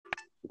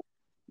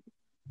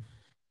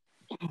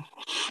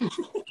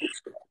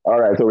All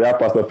right, so we have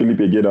Pastor Philip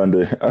again on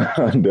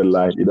the on the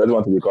line. He doesn't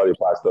want to be called a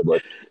pastor,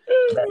 but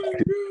Oh my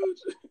God.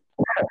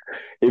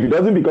 if he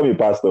doesn't become a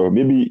pastor,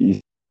 maybe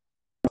he's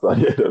at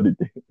the end of the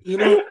day.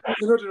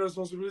 The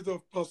responsibility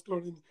of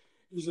pastoring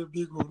is a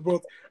big one.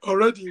 But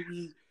already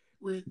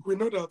we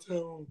know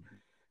that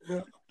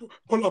uh,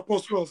 Paul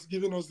Apostle has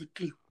given us the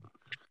clue.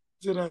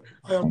 He said that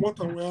I am what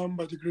I am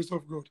by the grace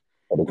of God.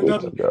 For the And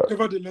grace that of God.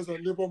 nevertheless I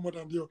labor more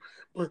than you.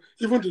 But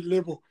even the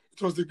labor,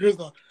 it was the grace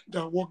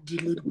that worked the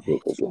labor.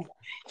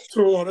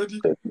 So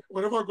already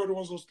whatever God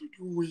wants us to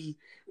do,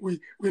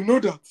 we know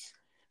that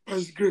by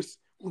his grace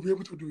we'll be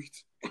able to do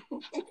it.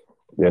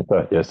 Yes,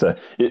 sir. Yes, sir.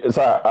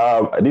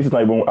 Sir, this is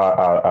not even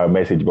our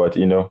message, but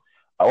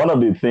one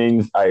of the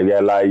things I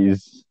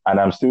realize, and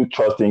I'm still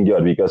trusting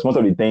God because most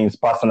of the things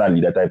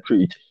personally that I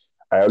preach,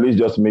 I always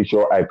just make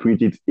sure I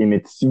preach it in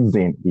its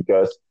season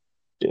because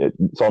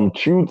some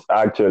truths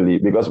actually,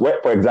 because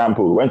for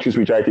example, when True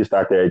Spirituality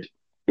started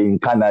in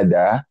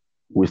Canada,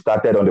 we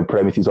started on the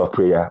premises of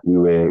prayer.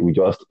 We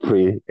just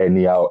pray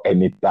anyhow,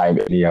 anytime.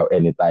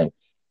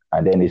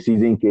 And then the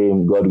season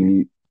came, God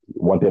really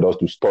wanted us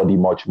to study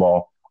much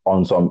more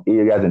on some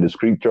areas in the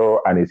scripture.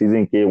 And a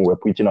season came, we're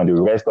preaching on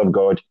the rest of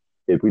God.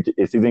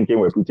 A season came,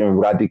 we're preaching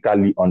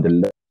radically on the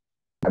left.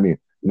 I mean,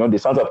 the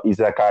sons of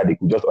Issachar, they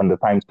could just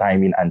understand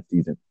timing and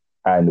season.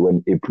 And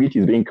when a preach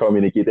is being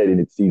communicated in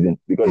its season,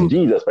 because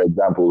Jesus, for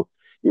example,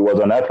 he was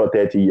on earth for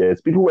 30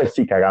 years. People were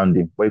sick around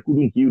him, but he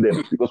couldn't heal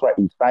them because why?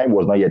 His time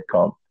was not yet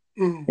come.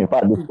 In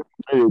fact,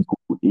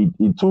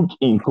 it took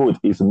in quote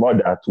his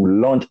mother to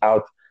launch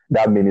out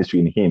that ministry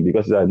in him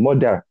because he said,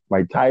 Mother,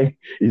 my time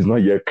is not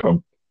yet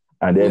come.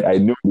 And then I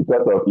knew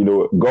because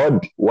of,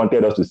 God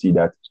wanted us to see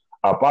that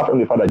apart from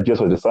the fact that Jesus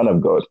was the Son of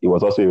God, he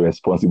was also a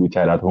responsible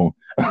child at home.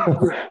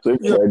 So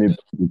Yeah.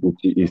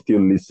 he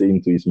still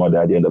listening to his mother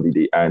at the end of the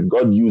day. And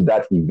God used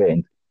that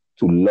event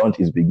to launch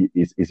his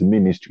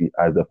ministry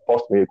as the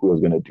first miracle he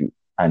was going to do.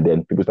 And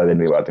then people started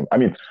knowing about him. I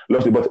mean,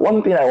 lovely. But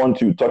one thing I want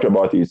to talk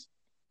about is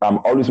I'm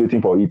always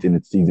waiting for it in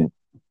its season.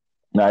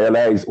 Now I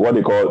realize what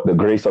they call the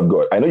grace of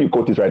God. I know you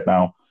quote this right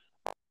now.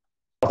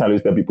 What I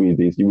always tell people is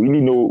this: you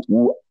really know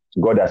who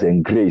God has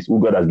engraced, who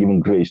God has given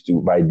grace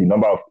to by the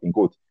number of in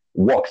quote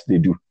works they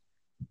do.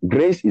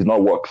 Grace is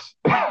not works,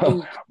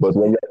 but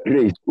when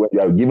you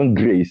are given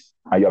grace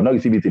and you have not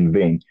received it in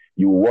vain,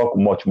 you work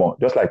much more.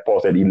 Just like Paul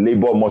said, he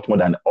labored much more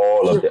than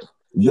all Yeah. of them.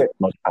 Yeah. Yet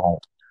not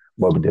all,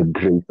 but with the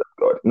grace of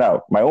God.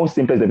 Now, my own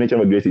simplest definition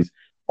of grace is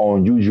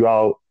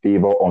unusual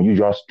favor,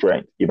 unusual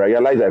strength. If I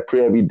realize I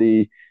pray every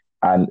day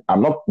and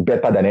I'm not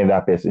better than any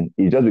other person,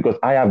 it's just because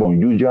I have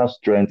unusual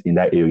strength in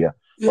that area.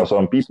 Yeah. For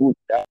some people,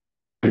 that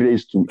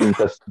grace to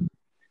intercede.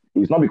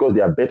 It's not because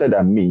they are better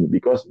than me,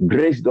 because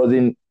grace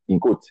doesn't, in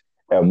quote,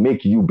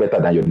 make you better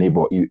than your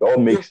neighbor. It all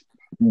Yeah. makes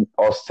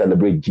us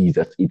celebrate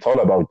Jesus. It's all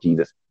about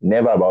Jesus,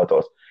 never about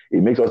us.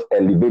 It makes us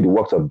elevate the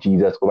works of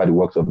Jesus over the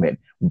works of men.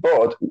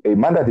 But a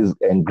man that is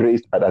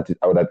engraced, that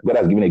God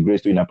has given a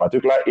grace to in a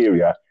particular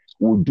area,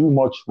 will do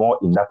much more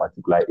in that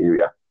particular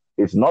area.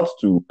 It's not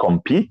to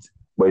compete,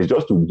 but it's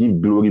just to give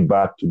glory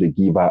back to the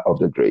giver of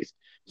the grace.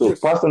 So Yes.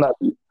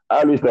 personally,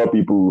 I always tell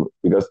people,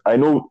 because I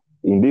know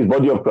in this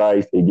body of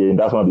Christ, again,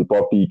 that's one of the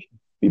topic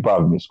people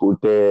have been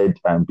misquoted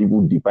and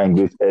people define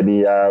grace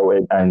anyhow.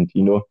 And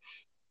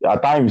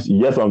at times, you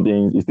hear some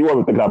things, it's still what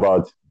we're talking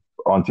about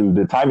until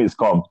the time is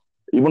come.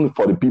 Even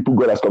for the people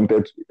God has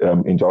committed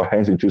into our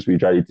hands in true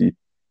spirituality,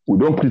 we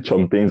don't preach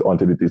some things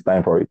until it is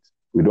time for it.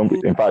 We don't,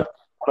 in fact,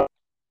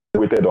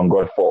 waited on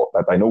God for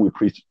that. I know we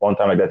preached one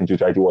time like that in true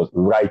spirituality was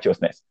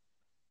righteousness.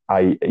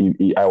 I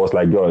was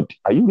like, God,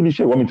 are you really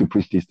sure you want me to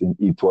preach this thing?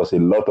 It was a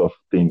lot of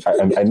things.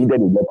 I needed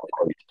a lot of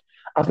courage.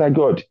 I was like,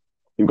 God,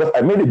 because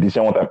I made a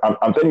decision one time.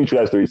 I'm telling you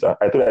true story, sir.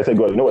 I said,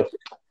 God, you know what?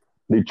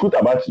 The truth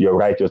about your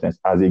righteousness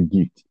as a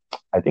gift,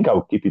 I think I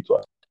will keep it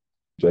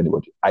to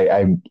anybody.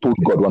 I told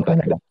God one time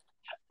like that.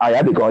 I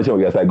had a conversation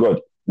with God. I said, God,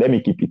 let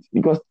me keep it.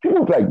 Because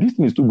people were like, this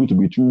thing is too good to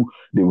be true.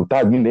 They will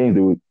tag me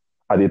names.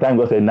 At the time,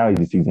 God said, now is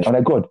the season. I'm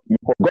like, God, you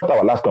forgot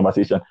our last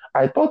conversation.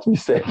 I thought we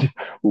said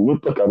we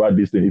won't talk about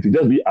this thing. It will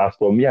just be as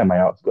for me and my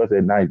house. God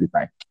said, now is the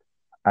time.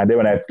 And then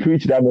when I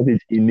preached that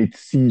message in its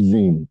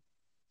season,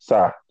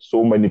 sir,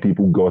 so many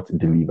people got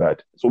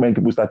delivered. So many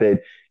people started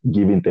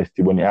giving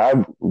testimony.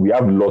 We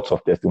have lots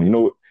of testimony.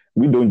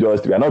 We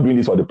are not doing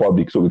this for the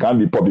public, so we can't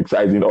be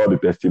publicizing all the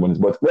testimonies.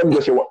 But let me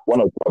just share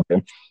one or two of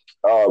them.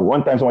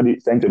 One time somebody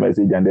sent a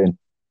message, and then,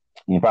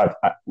 in fact,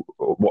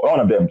 one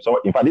of them, so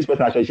in fact, this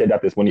person actually shared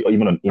that testimony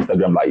even on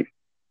Instagram Live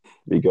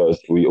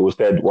because we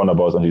hosted one of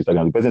us on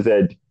Instagram. The person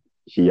said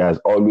she has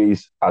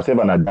always, herself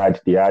and her dad,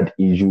 they had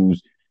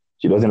issues.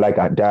 She doesn't like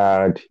her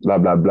dad, blah,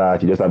 blah, blah.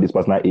 She just have this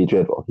personal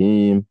hatred for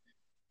him.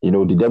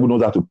 The devil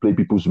knows how to play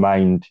people's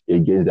mind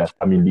against their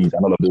families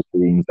and all of those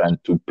things,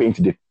 and to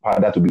paint the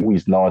father to be who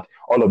is not,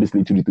 all of these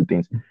little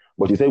things.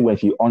 But she said when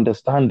she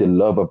understand the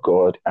love of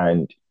God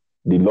and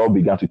the love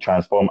began to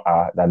transform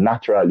her, that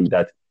naturally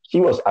that she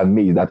was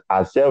amazed that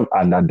herself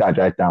and her dad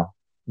right now,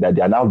 that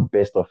they are now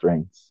best of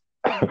friends.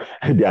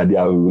 They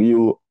are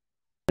real.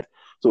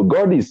 So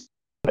God is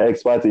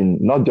expert in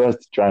not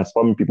just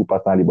transforming people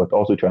personally, but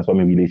also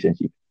transforming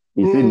relationships.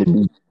 He's in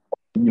Mm.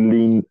 the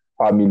healing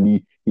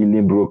family,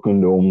 healing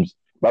broken homes.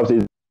 Bible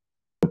says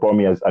upon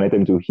me has anointed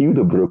him to heal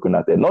the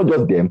brokenhearted. Not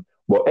just them,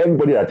 but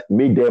everybody that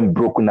made them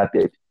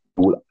brokenhearted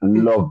will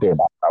Mm. love them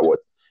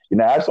afterwards.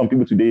 I have some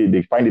people today,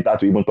 they find it hard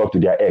to even talk to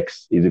their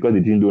ex. It's because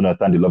they didn't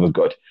understand the love of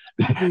God.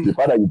 Mm. The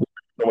fact that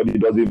somebody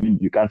doesn't mean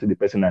you can't see the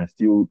person and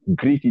still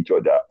greet each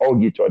other,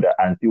 hug each other,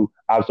 and still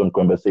have some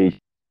conversation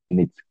in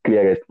its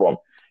clearest form.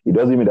 It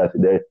doesn't mean that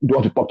they don't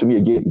want to talk to me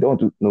again. You don't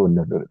want to. No,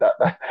 no, no.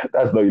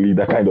 That's not really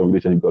the kind of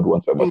relationship God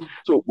wants from us. Mm.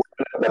 So,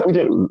 God,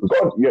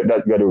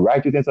 that you are the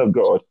righteousness of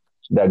God,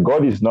 that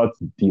God is not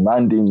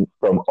demanding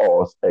from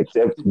us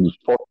except you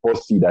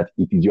first see that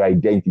it is your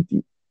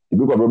identity. The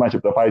book of Romans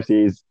chapter 5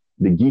 says,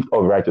 the gift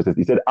of righteousness.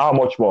 He said, how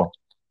much more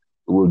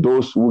will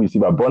those who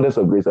receive abundance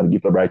of grace and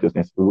gift of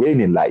righteousness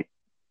reign in life?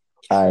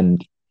 And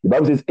the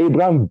Bible says,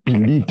 Abraham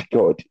believed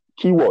God.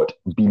 Keyword,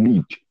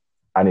 believed.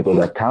 And it was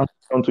Mm. accounted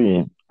unto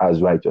him as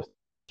righteous.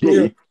 Yeah.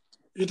 Today,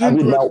 He as didn't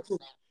we do now, anything.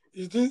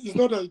 It's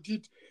not that he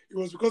did. It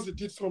was because he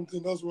did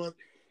something. That's why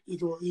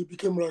he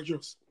became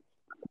righteous.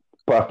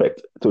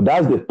 perfect. So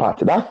that's the part,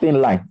 that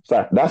thin line,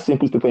 sir, that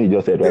simple statement you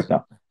just said Yeah. right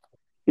now.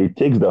 It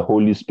takes the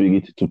Holy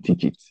Spirit to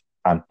teach it.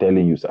 I'm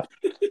telling you, sir.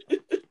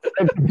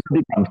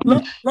 Everybody can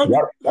Let, teach. let me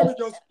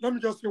That, let me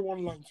just say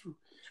one line too.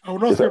 I will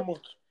not yes, say sir.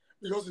 much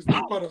because it's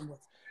deeper than that.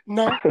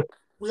 Now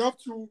we have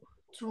two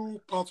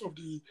parts of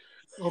the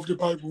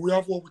Bible. We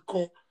have what we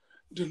call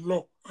the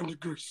law and the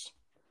grace.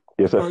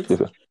 Yes, sir. Right? Yes,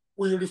 sir.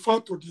 We refer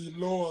to the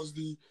law as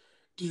the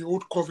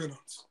old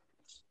covenant.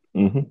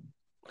 Mm-hmm.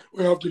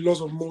 We have the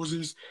laws of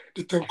Moses,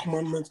 the Ten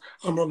Commandments,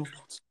 and all of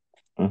that.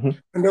 Mm-hmm.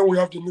 And then we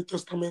have the New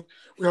Testament.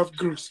 We have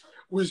grace,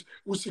 which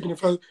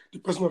signifies the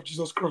person of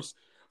Jesus Christ.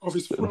 Of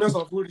his fullness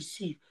have we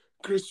received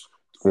grace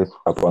Grace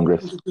upon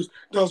grace. into grace.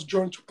 That's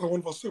John chapter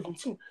 1, verse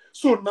 17.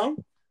 So now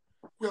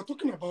we are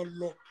talking about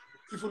law.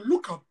 If you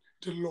look at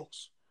the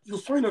laws, you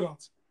find out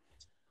that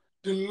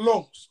the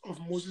laws of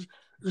Moses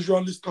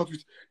usually start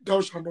with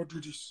thou shalt not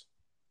do this.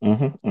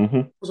 Mm-hmm.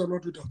 Mm-hmm. Thou shalt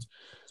not do that.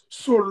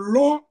 So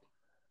law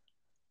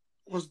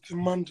was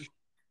demanding.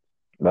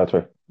 That's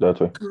right.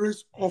 That's right.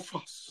 Grace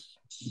offers.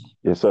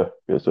 Yes, sir.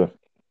 Yes, sir.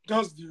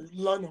 That's the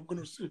line I'm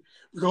going to say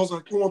because I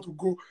don't want to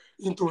go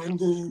into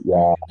any,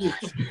 Yeah.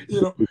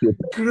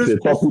 grace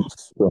It's a topic.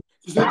 offers.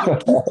 He said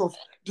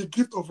the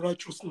gift of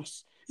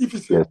righteousness. If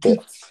it's a Yes, sir.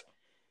 gift,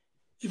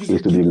 if it's a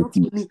Is to be gift, that's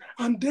repeated. me.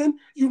 And then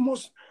you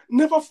must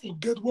never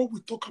forget what we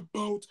talk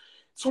about.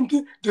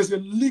 Something there's a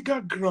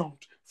legal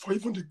ground for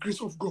even the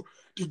grace of God,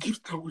 the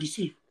gift that we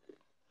receive.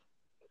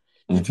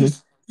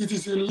 Mm-hmm. It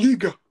is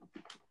illegal.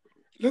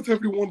 Let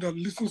everyone that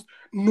listens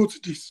note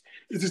this.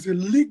 It is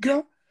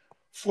illegal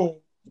for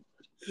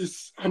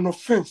it's an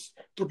offense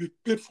to be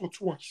paid for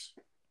twice.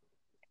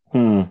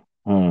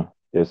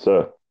 Yes,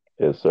 sir.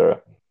 Yes,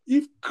 sir.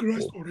 If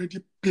Christ already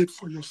paid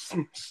for your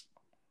sins,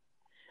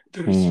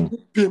 there is Hmm. no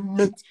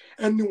payment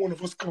any one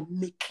of us can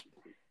make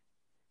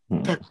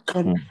that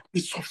can be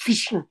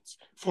sufficient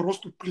for us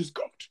to please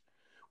God.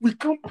 We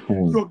can't,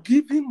 your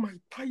giving, my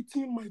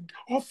tithing, my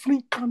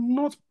offering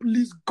cannot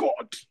please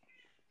God.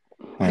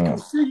 I can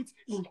say it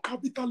in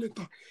capital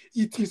letter.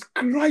 It is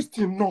Christ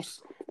in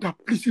us that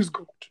pleases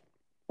God.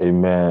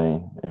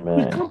 Amen. We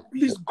Amen. can't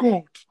please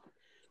God.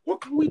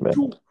 What can we Amen.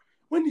 do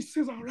when He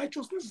says our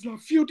righteousness is like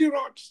filthy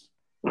rags?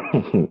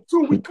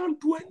 So we can't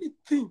do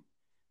anything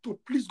to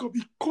please God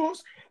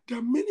because there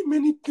are many,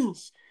 many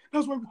things.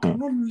 That's why we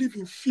cannot live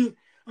in fear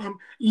and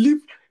live,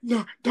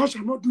 thou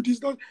shalt not do this.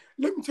 That.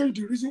 Let me tell you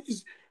the reason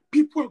is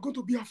people are going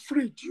to be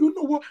afraid. Do you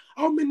know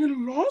how many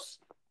laws?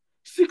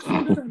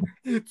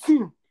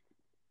 618.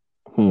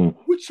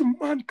 Which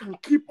man can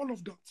keep all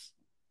of that?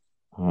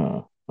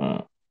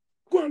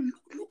 Go and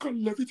look at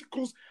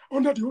Leviticus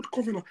under the old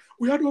covenant.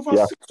 We had over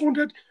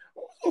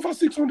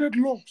 600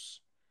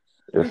 laws.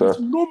 Yes, There is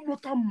sir. no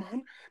mortal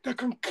man that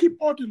can keep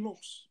all the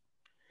laws.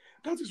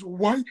 That is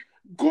why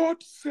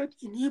God said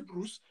in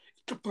Hebrews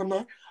chapter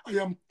 9, I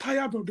am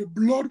tired of the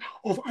blood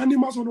of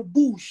animals on the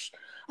bulls.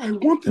 I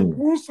want a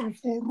once and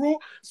for all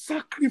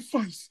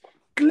sacrifice,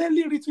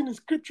 clearly written in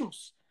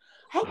scriptures.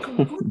 How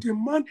can God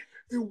demand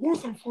a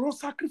once and for all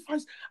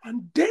sacrifice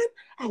and then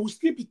I will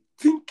still be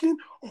thinking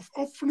of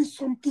offering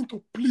something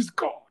to please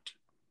God?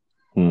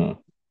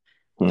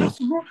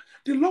 That's not,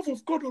 the love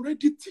of God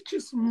already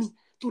teaches me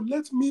to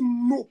let me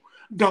know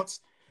that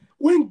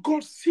when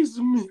God sees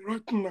me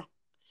right now,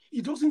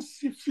 He doesn't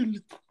see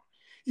Philip.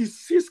 He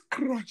sees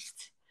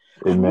Christ.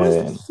 And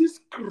when He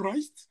sees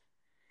Christ,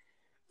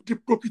 the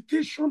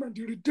propitiation and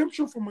the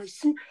redemption for my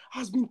sin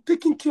has been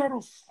taken care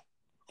of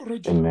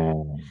already.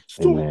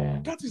 So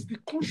that is the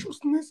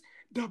consciousness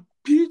that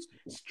builds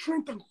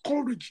strength and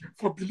courage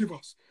for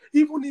believers.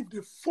 Even if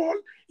they fall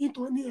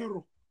into any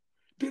error,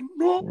 they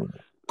know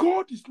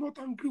God is not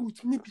angry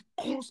with me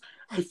because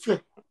I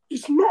fell.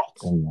 It's not.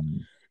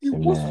 He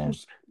wants you to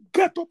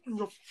get up on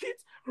your feet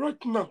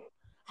right now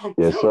and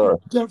tell the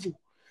devil,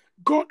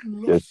 God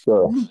loves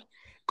me.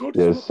 God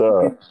is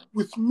not angry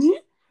with me,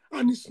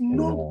 and it's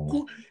not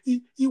good.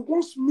 He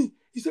wants me.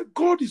 He said,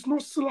 God is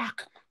not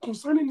slack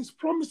concerning his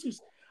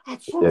promises,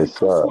 as some Yes,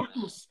 think of sir.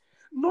 slackness,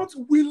 not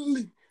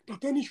willing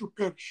that any should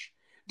perish.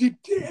 The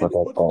day But at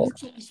anybody all.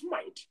 makes up his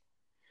mind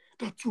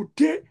that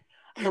today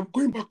I am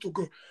going back to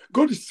God,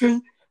 God is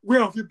saying,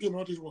 where have you been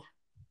all this while?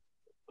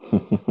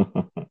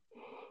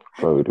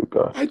 Glory to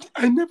God.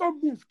 I never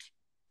moved.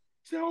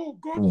 Say, oh,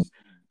 Mm.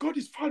 God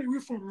is far away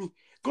from me.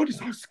 God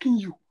is asking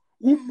you,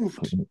 who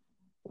moved?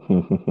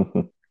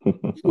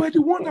 You are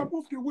the one that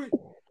moved away.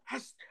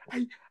 As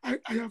I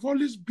have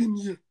always been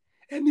here.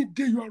 Any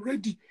day you are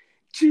ready.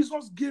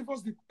 Jesus gave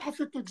us the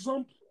perfect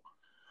example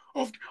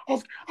of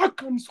how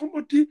can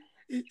somebody,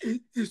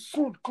 a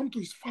son, come to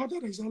his father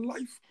that is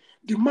alive,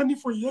 demanding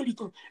for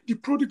inheritance, the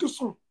prodigal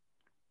son.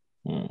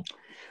 Mm.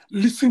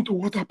 Listen to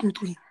what happened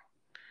to him.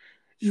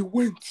 He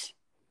went.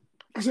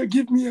 I said,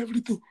 give me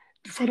everything.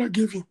 The father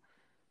gave him.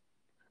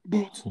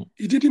 But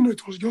he didn't know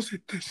it was just a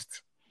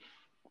test.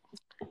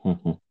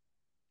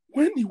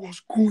 When he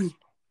was going,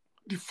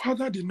 the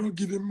father did not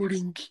give him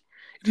ring.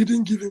 He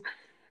didn't give him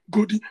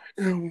golden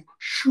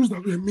shoes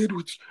that were made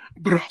with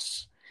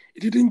brass. He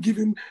didn't give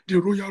him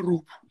the royal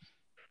robe.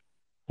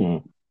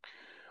 Mm.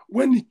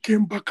 When he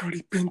came back and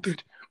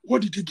repented,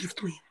 what did he give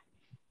to him?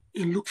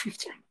 In Luke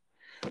 15,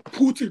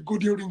 put a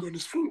golden ring on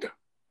his finger.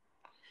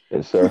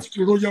 Yes, sir. Put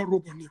the royal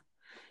robe on him.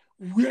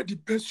 Wear the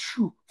best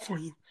shoe for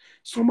him.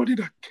 Somebody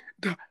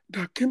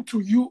that came to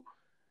you,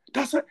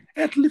 that's an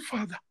earthly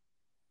father.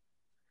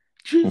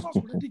 Jesus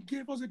already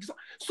gave us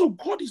example. So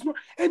God is not,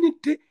 any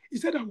day he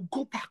said, I will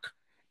go back.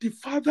 The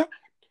father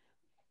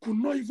could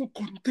not even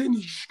contain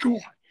his joy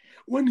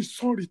when his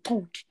son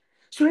returned.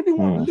 So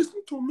anyone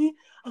listening to me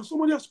and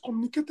somebody has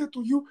communicated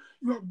to you,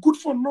 you are good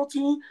for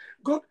nothing.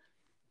 God,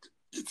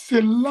 it's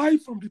a lie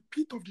from the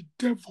pit of the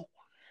devil.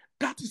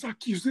 That is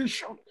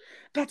accusation.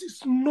 That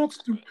is not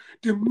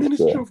the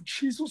ministry of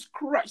Jesus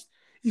Christ.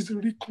 It's a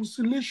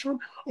reconciliation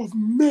of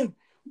men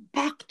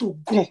back to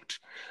God.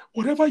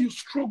 Whatever your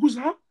struggles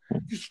are,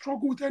 you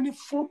struggle with any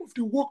form of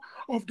the work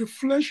of the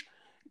flesh,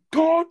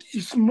 God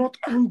is not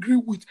angry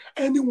with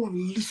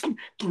anyone listening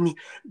to me.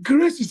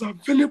 Grace is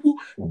available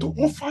to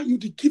offer you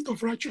the gift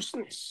of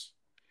righteousness.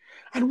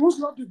 And once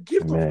you have the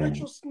gift of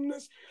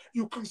righteousness,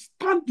 you can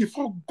stand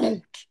before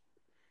God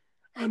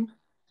and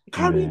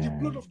carry the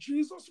blood of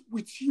Jesus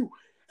with you,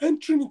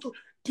 entering into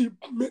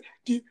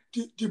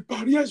the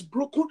barrier is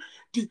broken,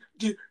 the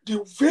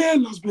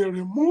veil has been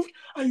removed,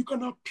 and you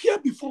can appear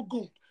before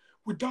God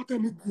without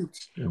any guilt,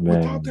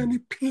 without any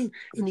pain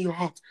in your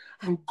heart.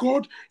 And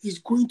God is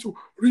going to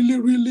really,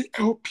 really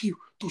help you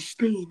to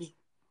stay in Him.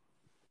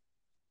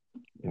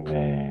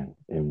 Amen.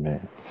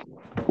 Amen.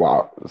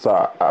 Wow. So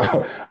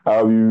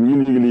I'll be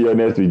really, really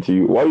honest with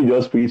you. What you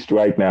just preached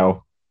right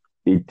now,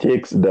 it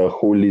takes the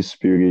Holy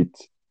Spirit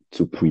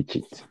to preach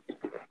it.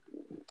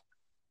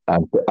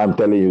 I'm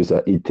telling you,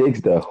 sir, it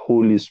takes the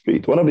Holy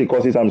Spirit. One of the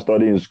courses I'm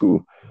studying in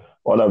school,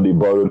 one of the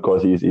borrowed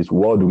courses is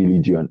world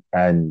religion.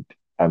 And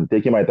I'm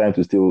taking my time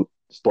to still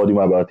study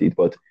more about it.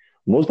 But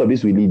most of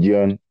this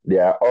religion, they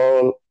are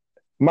all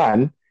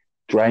man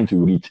trying to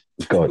reach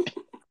God.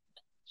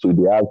 So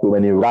they have so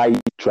many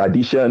rites,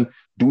 tradition,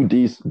 do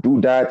this,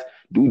 do that,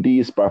 do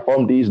this,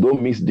 perform this,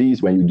 don't miss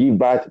this. When you give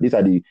birth, these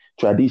are the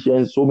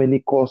traditions, so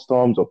many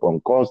customs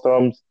upon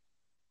customs.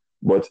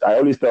 But I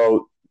always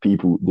tell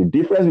people the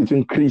difference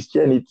between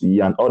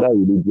Christianity and other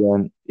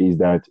religion is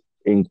that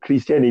in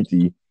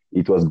Christianity,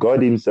 it was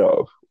God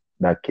Himself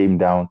that came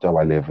down to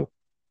our level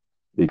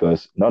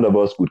because none of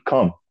us could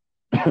come.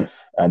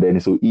 And then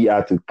so He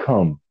had to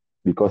come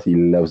because He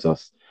loves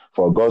us.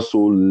 For God so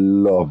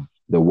loved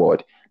the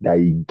world that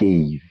He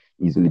gave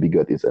His only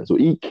begotten Son. So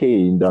He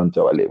came down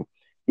to our level.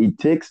 It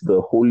takes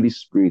the Holy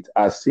Spirit,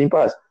 as simple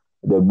as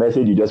the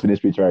message you just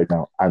finished preaching right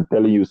now. I'm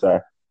telling you,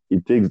 sir,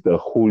 it takes the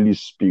Holy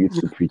Spirit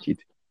to preach it.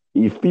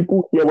 If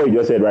people hear what you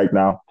just said right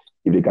now,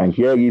 if they can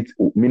hear it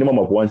minimum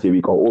of once a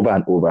week or over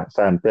and over,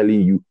 so I'm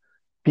telling you,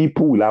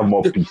 people will have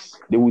more peace.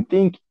 They will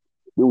think,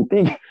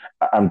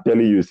 I'm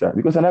telling you, sir,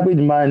 because an average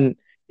man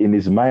in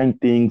his mind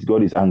thinks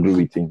God is angry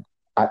with him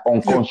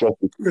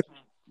unconsciously.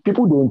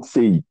 People don't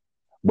say it,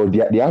 but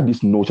they have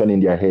this notion in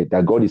their head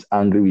that God is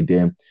angry with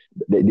them.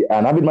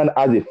 An average man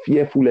has a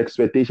fearful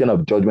expectation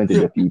of judgment in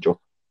the future.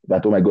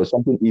 That, oh my God,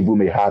 something evil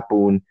may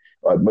happen,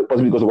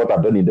 possibly because of what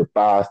I've done in the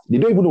past. They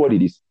don't even know what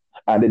it is.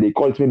 And then they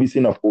call it maybe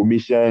sin of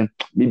omission.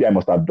 Maybe I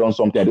must have done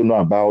something I don't know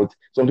about.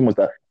 Something must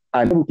have.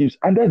 And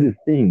that's the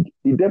thing.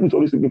 The devil is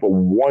always looking for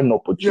one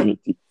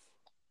opportunity.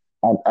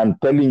 And I'm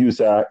telling you,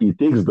 sir, it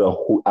takes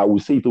I will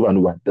say it over and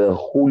over, the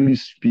Holy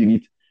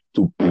Spirit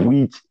to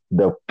preach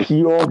the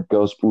pure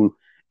gospel.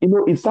 You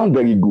know, it sounds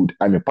very good.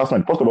 I mean,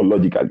 personally, first of all,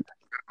 logically,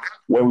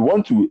 when we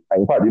want to,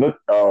 in fact,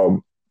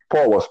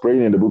 Paul was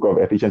praying in the book of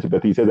Ephesians chapter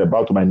 3. He says,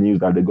 about to my news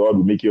that the God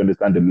will make you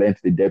understand the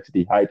length, the depth,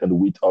 the height, and the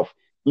width of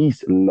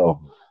His love.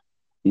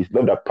 His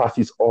love that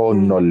passes all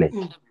knowledge.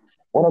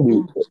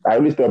 I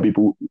always tell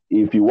people,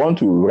 if you want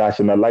to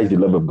rationalize the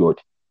love of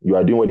God, you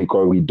are doing what they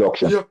call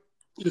reduction.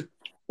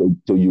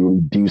 So you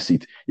reduce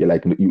it. You're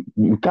like,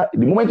 you can't,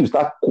 the moment you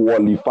start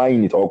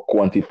qualifying it or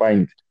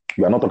quantifying it,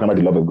 you are not talking about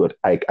the love of God.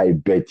 I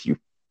bet you.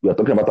 we are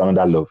talking about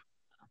another love.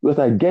 Because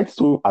I get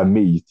so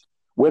amazed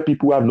where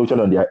people have notion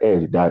on their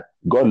head that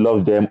God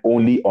loves them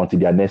only until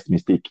their next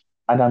mistake.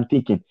 And I'm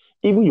thinking,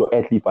 even your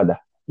earthly father,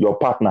 your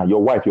partner,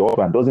 your wife, your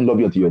husband doesn't love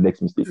you until your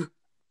next mistake.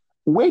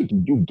 Where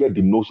did you get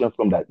the notion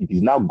from that it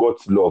is now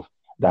God's love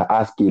that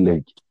has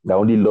K-leg, that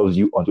only loves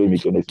you until you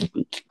make your next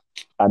mistake?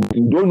 And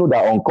you don't know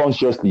that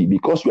unconsciously,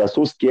 because you are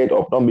so scared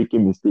of not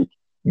making mistake,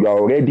 you are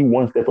already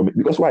one step from it.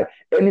 Because why?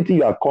 Anything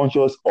you are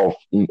conscious of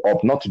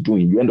not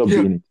doing, you end up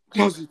doing it.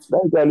 That's it.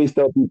 That's why I always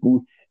tell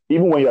people,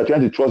 even when you are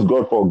trying to trust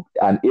God for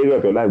an area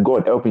of your life,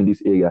 God help in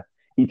this area.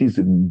 It is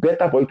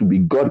better for you to be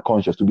God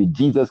conscious, to be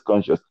Jesus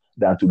conscious,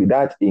 than to be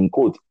that, in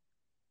quote,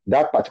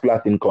 that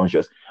particular thing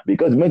conscious.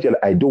 Because eventually,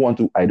 I don't want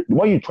to. The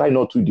more you try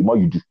not to, the more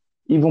you do.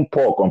 Even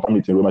Paul confirmed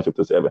it in Romans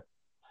chapter 7.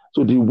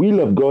 So the will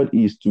of God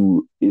is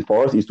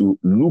for us to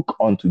look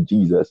unto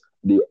Jesus,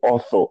 the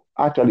author.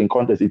 Actually, in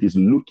context, it is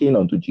looking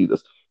unto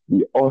Jesus,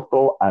 the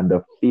author and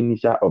the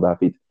finisher of our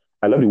faith.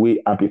 I love the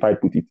way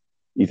Amplified put it.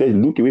 He says,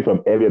 look away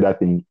from every other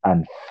thing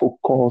and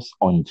focus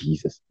on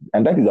Jesus.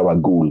 And that is our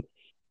goal.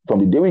 From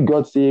the day we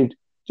got saved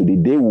to the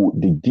day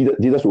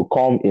Jesus will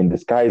come in the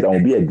skies and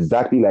will be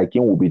exactly like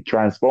him, will be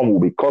transformed, will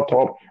be cut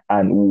up,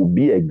 and will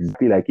be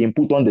exactly like him,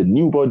 put on the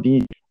new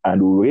body,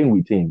 and will reign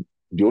with him.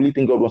 The only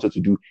thing God wants us to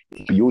do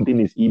is beholding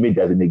his image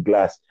as in a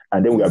glass,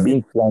 and then we are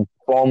being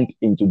transformed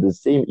into the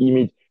same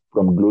image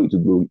from glory to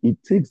glory.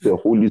 It takes the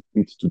Holy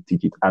Spirit to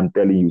teach it. I'm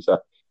telling you, sir.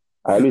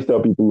 I always tell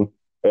people,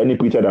 any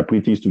preacher that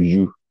preaches to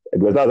you,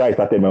 because that's how I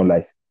started my own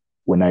life.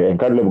 When I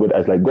encountered love of God, I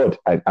was like, God,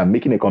 I'm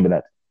making a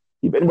covenant.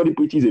 If anybody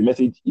preaches a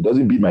message, it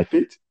doesn't build my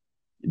faith,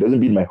 it doesn't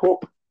build my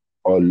hope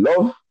or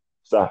love,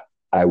 sir,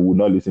 I will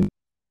not listen.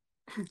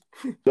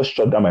 Just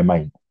shut down my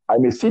mind. I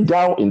may sit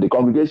down in the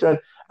congregation,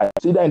 I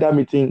sit down in that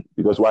meeting,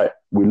 because why?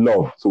 We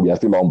love, so we are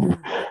still humble.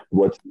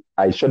 But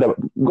I shut down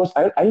because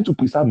I need to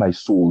preserve my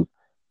soul.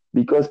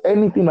 Because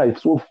anything my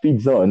soul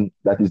feeds on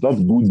that is not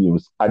good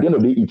news, at the end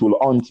of the day, it will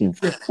haunt him,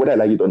 whether I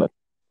like it or not.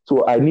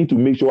 So I need to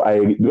make sure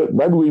the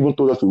Bible even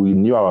told us to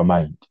renew our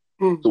mind.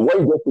 So what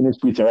you just finished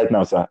preaching right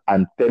now, sir,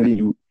 I'm telling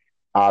you,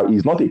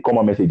 is not a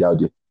common message out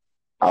there.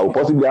 I will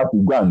possibly have to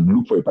go and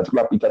look for a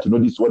particular preacher to know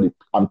this is what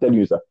I'm telling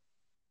you, sir.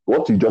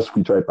 What you just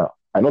preach right now,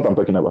 I know what I'm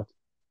talking about.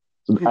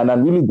 So, and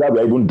I'm really glad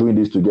we're even doing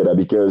this together,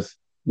 because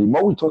the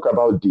more we talk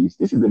about this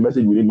is the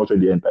message we need much at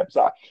the end time.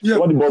 Sir,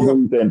 somebody buzzed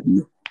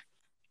me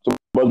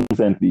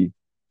recently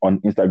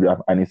on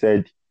Instagram, and he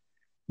said,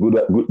 good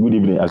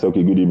evening. I said,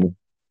 okay, good evening.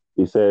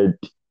 He said,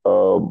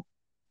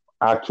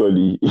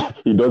 actually,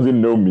 he doesn't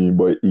know me,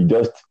 but he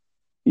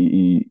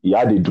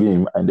had a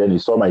dream, and then he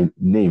saw my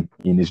name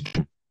in his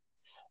dream.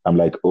 I'm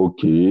like,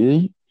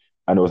 okay.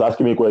 And he was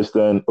asking me a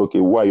question, okay,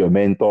 who are your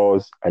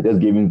mentors? I just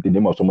gave him the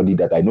name of somebody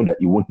that I know that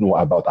he won't know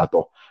about at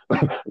all.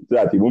 So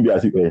that he won't be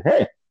as if,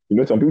 hey,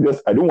 some people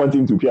I don't want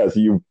him to appear as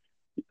if,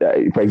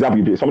 for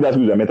example, if somebody asks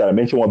me who's a mentor, I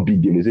mention one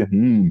big deal, they say,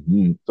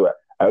 So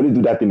I always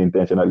do that thing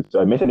intentionally.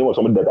 So I mentioned the name of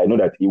somebody that I know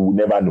that he will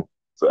never know.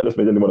 So I just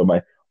mentioned one of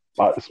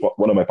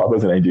my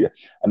pastors in Nigeria.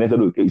 And then said,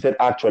 okay, he said,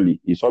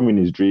 actually, he saw me in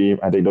his dream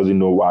and he doesn't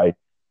know why.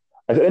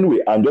 I said, anyway,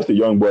 I'm just a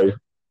young boy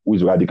who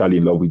is radically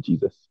in love with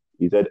Jesus.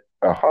 He said,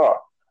 aha.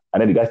 And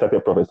then the guy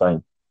started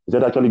prophesying. He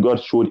said, actually,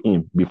 God showed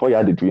him before he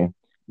had the dream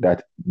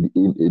that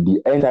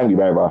the end time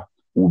revival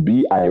will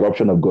be an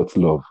eruption of God's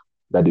love.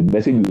 That the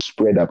message will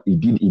spread up. He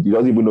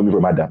doesn't even know me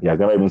from Adam. He has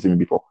never even seen me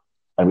before.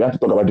 And we have to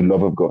talk about the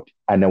love of God.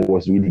 And I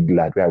was really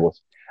glad where I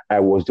was. I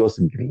was just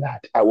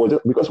glad.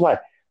 Because why?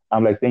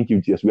 I'm like, thank you,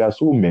 Jesus. We are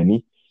so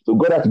many. So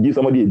God has to give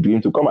somebody a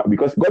dream to come out,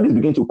 because God is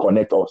beginning to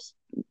connect us.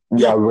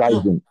 We are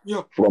rising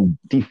from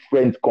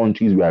different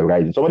countries. We are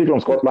rising. Somebody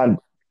from Scotland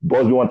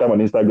buzzed me one time on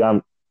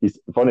Instagram. It's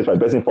funny, the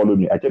person followed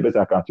me. I checked the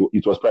person account.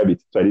 It was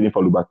private, so I didn't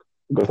follow back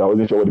because I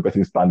wasn't sure what the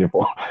person is standing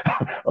for.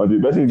 On the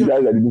person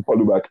guys, I didn't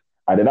follow back.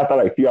 And then after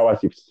like a few hours,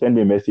 she sent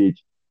me a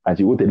message, and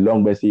she wrote a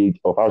long message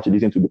of how she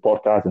listened to the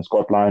podcast in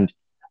Scotland,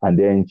 and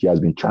then she has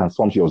been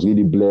transformed. She was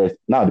really blessed.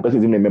 Now the person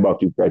is even a member of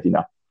Truth Right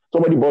now.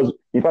 Somebody buzzed.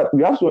 In fact,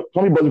 we have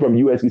somebody buzzing from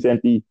US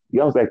recently. The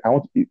guy was like,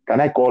 can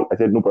I call? I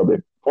said, no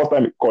problem. First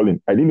time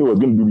calling, I didn't know I was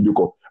going to do video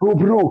call. Oh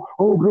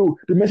bro,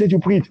 the message you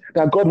preach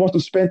that God wants to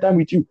spend time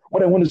with you.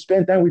 What I want to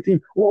spend time with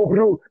him. Oh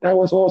bro, that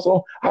was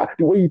awesome.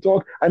 The way you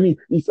talk. I mean,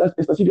 it's as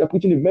if you're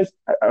preaching a mess.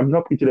 I'm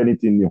not preaching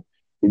anything new.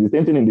 It's the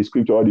same thing in the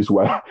scripture all this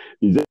while.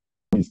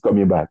 He's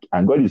coming back,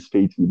 and God is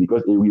faithful,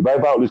 because a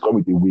revival always comes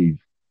with a wave.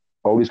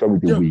 Always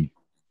comes with a wave.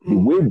 The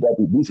wave that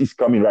this is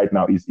coming right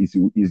now is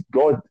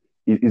God.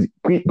 Is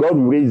God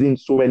raising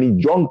so many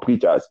young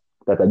preachers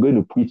that are going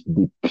to preach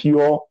the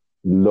pure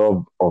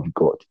love of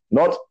God.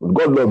 Not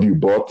God love you,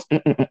 but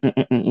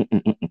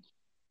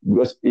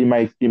because in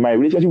my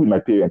relationship with my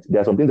parents,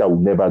 there are some things I will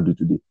never do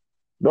today.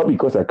 Not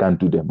because I can't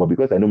do them, but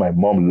because I know my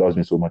mom loves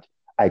me so much.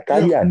 I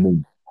carry her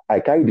name. I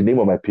carry the name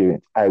of my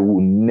parents. I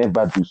will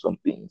never do some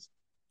things.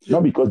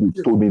 Not because they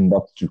told me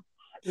not to.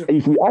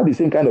 If we have the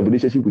same kind of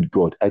relationship with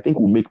God, I think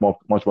we'll make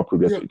much more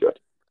progress with God.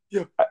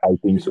 Yeah, I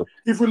think so.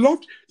 If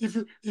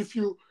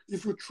you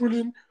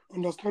truly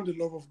understand the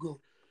love of God,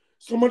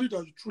 somebody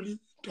that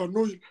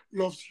know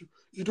loves you,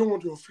 you don't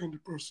want to offend the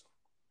person.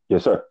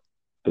 Yes, sir.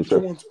 Yes, You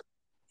don't sir. want to.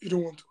 You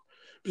don't want to.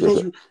 Yes,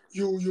 Because sir.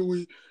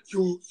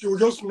 you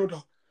just know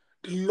that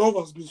the love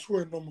has been so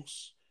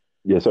enormous.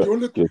 Yes, The sir.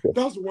 only Yes, sir.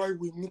 That's why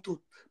we need to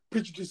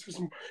preach this.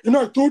 You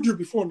know, I told you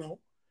before now.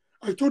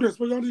 I told you,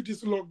 especially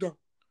this lockdown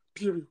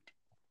period.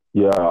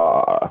 Yeah.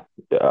 I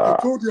Yeah.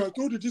 told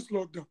you this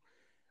lockdown.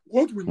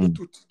 What we need Mm.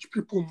 to teach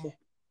people more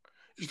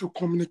is to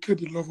communicate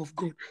the love of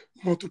God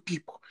more to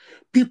people.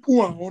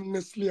 People are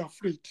honestly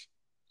afraid.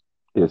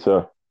 Yes,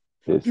 sir.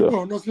 Yes, sir. People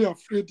are honestly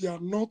afraid. They are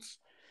not.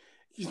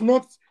 It's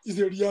not. It's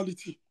a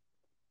reality.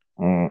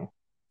 Mm.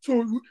 So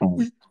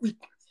Mm.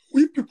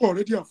 we people are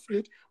already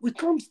afraid. We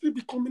can't still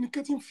be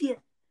communicating fear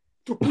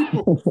to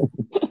people.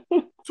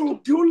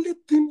 So the only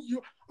thing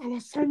our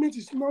assignment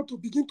is now to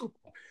begin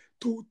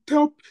to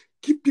tell,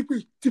 keep people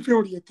different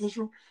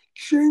orientation,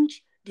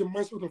 change the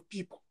mindset of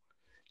people,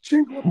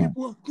 change what Mm.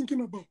 people are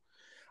thinking about.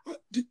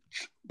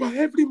 By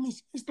every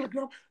means,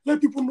 Instagram,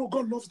 let people know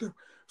God loves them.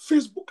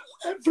 Facebook,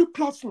 every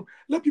platform,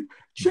 let people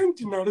change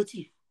the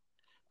narrative. Yes,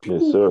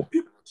 People, sir.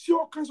 people see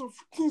all kinds of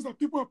things that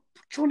people are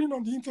churning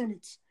on the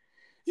internet,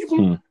 even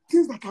Mm.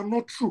 things that are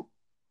not true,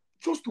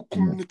 just to Mm.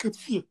 communicate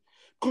fear.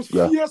 Because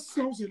Yeah. fear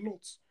sells a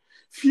lot.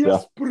 Fear Yeah.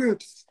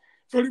 spreads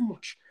very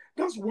much.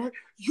 That's why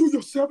you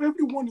yourself,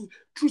 everyone in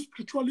true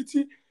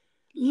spirituality,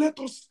 let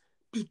us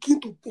begin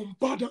to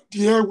bombard the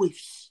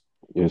airwaves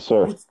Yes,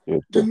 sir. with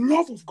Yes, the sir.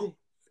 love of God.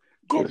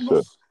 God Yes, sir.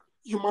 loves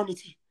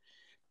humanity.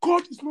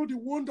 God is not the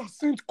one that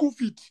sent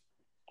COVID.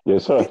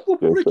 Yes, sir. People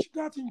Yes, preach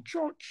that in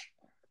church.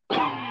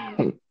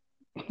 sir.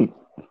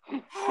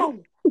 How?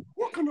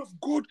 What kind of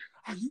God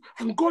are you?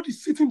 And God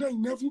is sitting there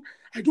in heaven.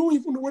 I don't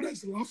even know whether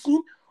he's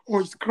laughing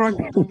or he's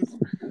crying. I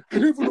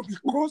don't even know,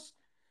 because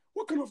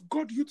what kind of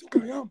God do you think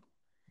I am?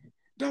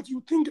 That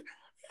you think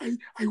I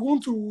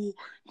want to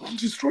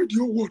destroy the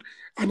whole world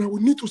and I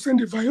will need to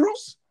send a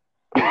virus?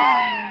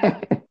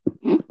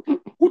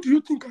 Who do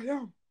you think I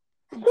am?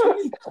 I'm telling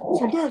you,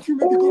 sometimes I feel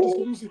maybe God is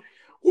even saying,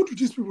 who do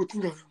these people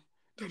think I am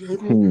that they're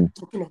even Hmm.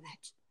 talking about?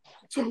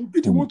 So I will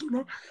be the Hmm. one to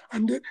know.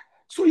 And then,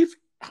 so if,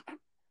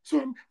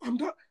 so I'm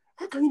that,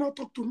 how can you not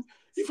talk to me?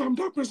 If I'm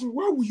that person,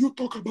 why will you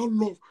talk about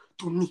love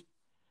to me?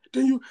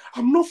 Then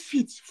I'm not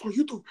fit for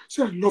you to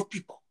say I love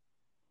people.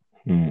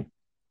 Hmm.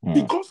 Hmm.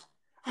 Because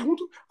I want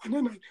to, and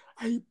then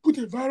I put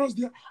a virus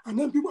there, and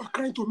then people are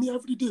crying to me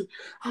every day,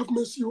 have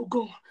mercy, oh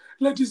God,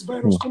 let this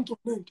virus come to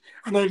an end.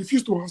 And I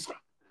refuse to answer.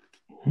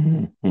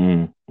 Hmm.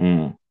 Hmm.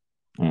 Hmm.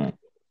 Hmm.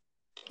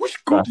 Which Sir,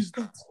 God is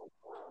that?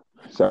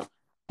 sir,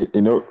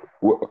 you know,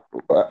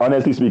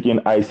 honestly speaking,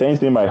 I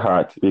sensed in my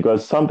heart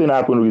because something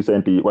happened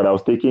recently when I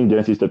was taking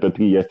Genesis chapter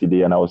 3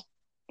 yesterday, and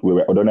we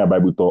were on a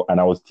Bible talk, and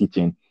I was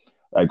teaching.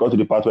 I got to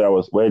the part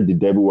where the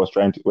devil was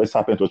where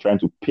serpent was trying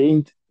to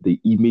paint the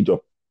image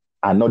of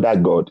another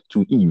God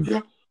to Eve.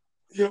 Yeah,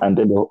 yeah, And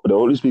then the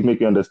Holy Spirit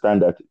make me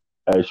understand that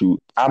I should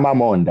hammer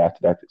more on that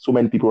so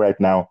many people right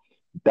now,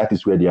 that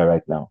is where they are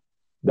right now.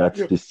 That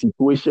yeah, the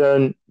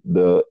situation,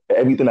 the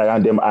everything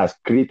around them has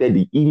created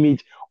the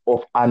image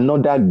of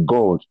another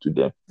God to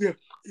them. yeah,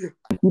 yeah,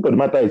 The truth of the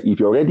matter is, if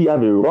you already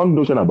have a wrong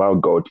notion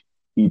about God,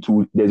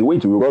 there's a way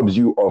to rob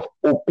you of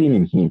hoping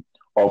in Him,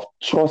 of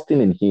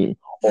trusting in Him,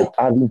 yeah, of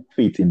having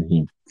faith in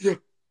Him. yeah.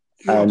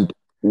 Yeah. And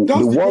the That's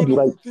the word God that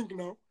right, you think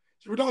now.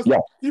 So that's, yeah,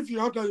 if you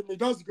have that image,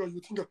 that's the God you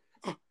think,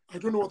 I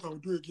don't know what I will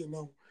do again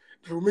now.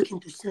 That will make him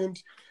to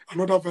send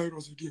another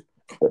virus again.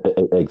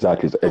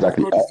 exactly, Kind of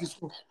exactly. God is this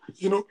one?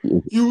 You know,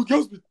 you will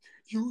just be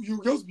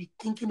you just be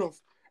thinking of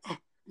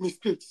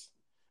mistakes.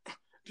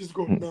 This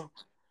God now.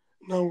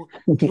 Now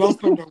the last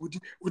time that we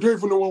don't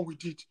even know what we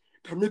did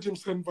that made him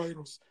send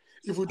virus.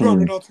 If we do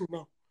another thing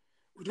now,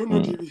 we don't know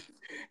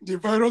the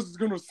virus is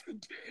gonna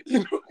send, you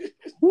know.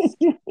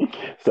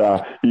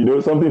 So,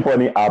 something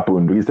funny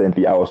happened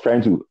recently. I was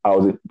trying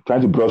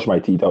to brush my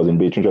teeth. I was in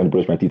bathroom trying to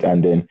brush my teeth,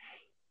 and then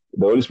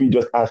the Holy Spirit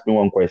just asked me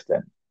one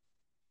question,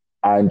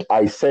 and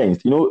I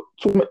sensed,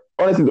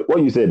 honestly,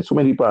 what you said. So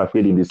many people are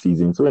afraid in this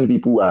season. So many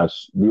people are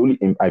the only.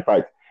 In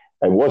fact,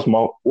 and what's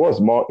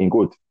more in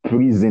quote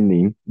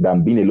prisoning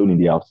than being alone in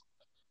the house.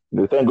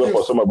 Thank God for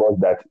Yes. some of us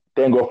that.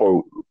 Thank God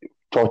for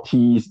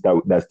churches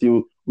that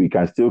still we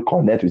can still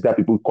connect with that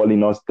people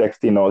calling us,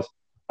 texting us.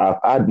 I've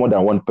had more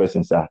than one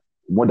person, sir,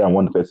 more than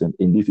one person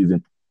in this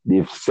season.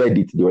 They've said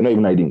it. They were not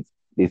even hiding it.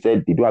 They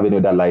said they don't have any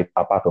other life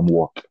apart from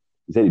work.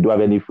 They said they don't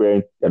have any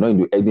friends. They're not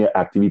into any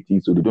activity,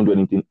 so they don't do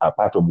anything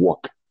apart from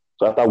work.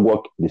 So after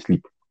work, they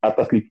sleep.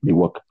 After sleep, they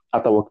work.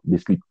 After work, they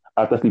sleep.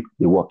 After sleep,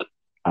 they work.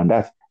 And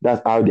that's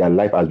how their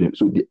life has been.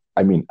 So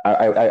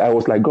I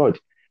was like, God,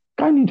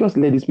 can you just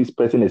let this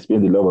person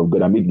experience the love of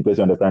God and make the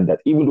person understand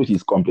that even though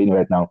she's complaining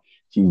right now,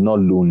 she's not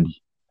lonely.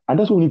 And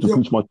that's what we need to Yeah.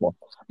 preach much more.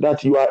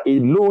 That you are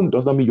alone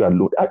does not mean you are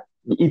alone.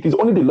 It is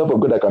only the love of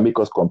God that can make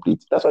us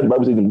complete. That's why the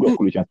Bible says in the book of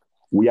Colossians,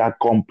 we are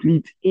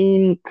complete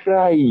in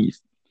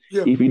Christ.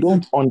 Yeah. If you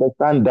don't Yes.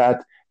 understand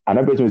that,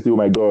 another person will say, oh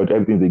my God,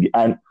 everything's again.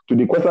 And to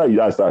the question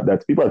you asked,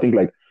 that people think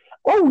like,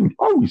 why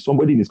would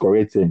somebody in his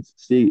correct sense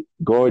say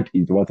God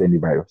is the one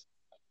sending the virus?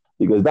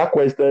 Because that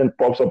question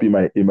pops up in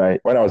my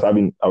when I was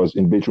in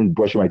the bedroom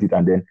brushing my teeth,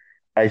 and then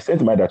I sent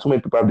to my dad, so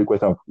many people have the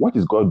question, what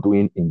is God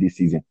doing in this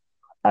season?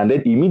 And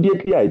then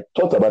immediately I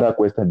thought about that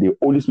question. The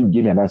Holy Spirit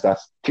gave me an answer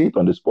straight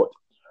on the spot.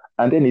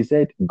 And then he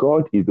said,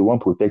 God is the one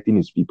protecting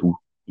his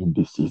people in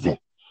this season.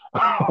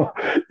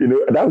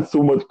 That's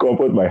so much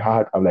comfort in my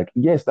heart. I'm like,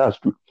 yes, that's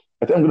true.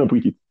 I think I'm going to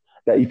preach it.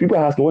 That if people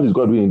are asking, what is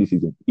God doing in this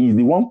season? He's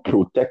the one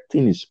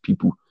protecting his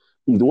people.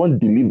 He's the one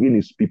delivering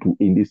his people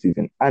in this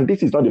season. And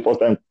this is not the first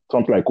time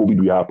something like COVID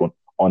will happen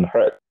on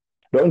earth.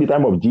 During the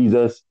time of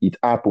Jesus, it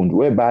happened,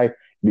 whereby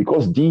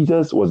because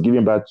Jesus was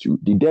given back to,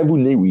 the devil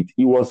knew it,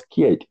 he was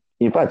scared.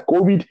 In fact,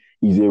 COVID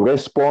is a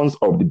response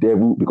of the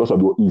devil because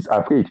of he's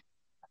afraid.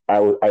 I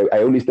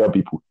always tell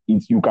people,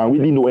 you can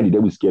really know when the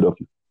devil is scared of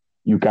you.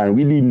 You can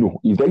really know.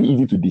 It's very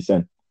easy to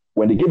discern.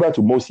 When they gave back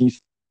to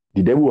Moses,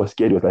 the devil was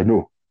scared. He was like,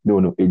 no,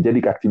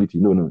 angelic activity.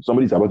 No,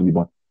 somebody's about to be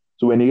born.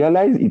 So when he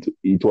realized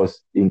it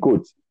was, in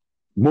quotes,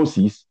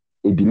 Moses,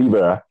 a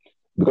deliverer,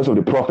 because of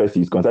the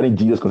prophecies concerning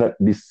Jesus,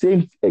 the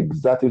same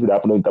exact thing that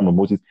happened in the time of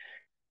Moses,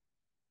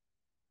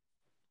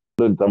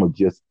 in the time of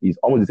Jesus, is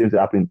almost the same thing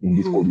happening in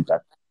this COVID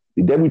time.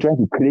 The devil trying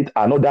to create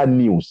another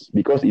news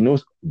because he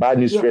knows bad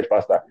news spread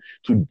faster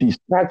to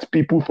distract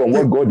people from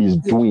what God is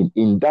doing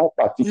in that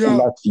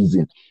particular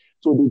season.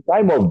 So the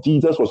time of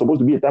Jesus was supposed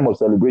to be a time of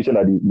celebration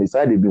that the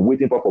Messiah they've been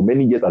waiting for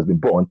many years has been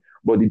born.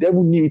 But the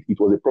devil knew it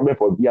was a problem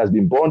for him. He has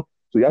been born,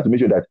 so he has to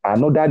make sure that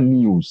another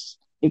news,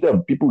 instead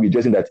of people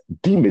rejoicing that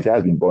the Messiah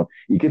has been born,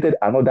 he created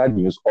another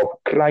news of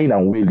crying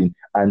and wailing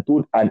and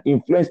told and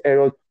influenced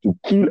Herod to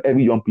kill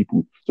every young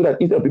people, so that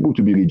instead of people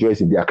to be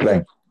rejoicing, they are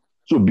crying.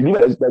 So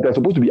believers that are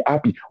supposed to be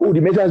happy, oh,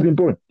 the Messiah has been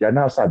born, they are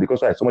now sad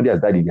because somebody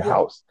has died in the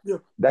house.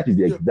 That is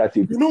the exact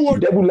same. You know what?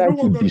 The devil likes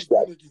to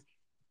distract.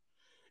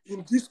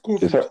 In this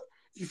COVID,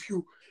 if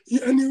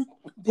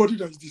anybody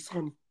that is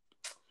discerning,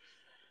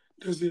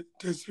 there's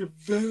a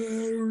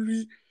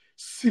very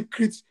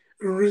secret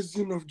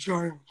raising of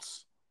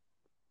giants.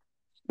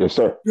 Yes,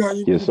 sir.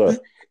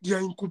 They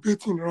are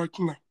incubating right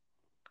now.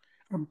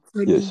 I'm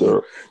telling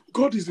you,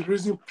 God is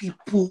raising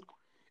people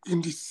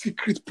in the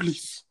secret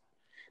place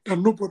that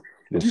nobody.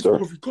 This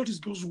COVID, God is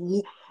just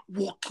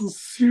working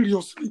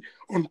seriously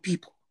on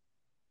people.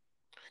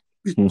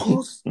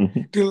 Because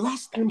the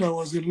last time there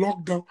was a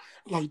lockdown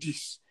like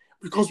this,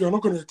 because we are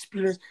not going to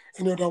experience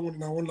any other one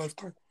in our own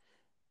lifetime.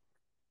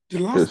 The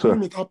last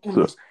time it happened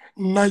was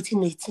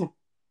 1918.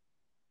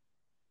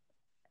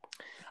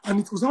 And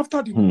it was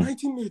after the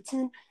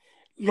 1918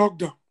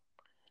 lockdown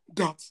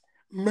that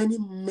many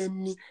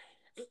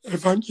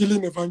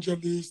healing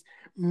evangelists,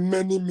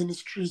 many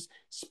ministries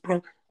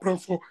sprang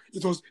for.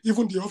 It was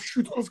even the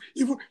offshoot of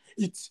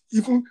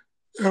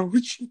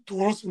reached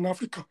to us in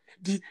Africa,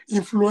 the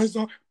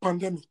influenza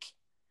pandemic.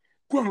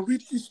 Go and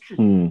read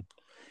history.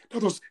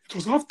 It was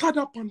after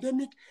that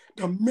pandemic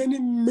that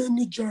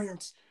many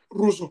giants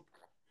rose up.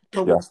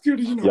 That we're still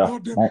reading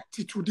about them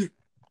till today.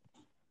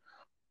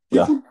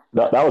 Even,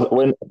 that was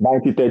when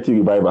 1930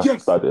 revival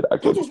started.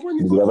 Actually, that was when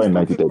it started in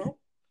 1930.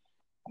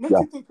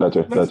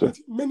 That's right.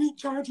 Many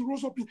giants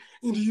rose up in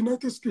the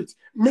United States.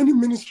 Many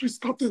ministries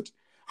started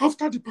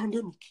after the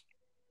pandemic.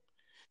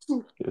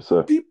 So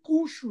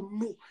people should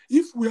know.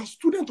 If we are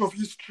students of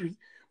history,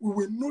 we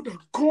will know that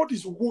God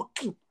is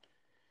working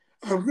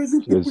and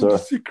raising people in the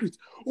secret.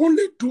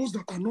 Only those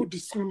that are not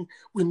discerning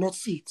will not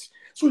see it.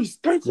 So it's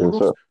time for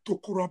us to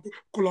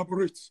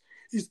collaborate.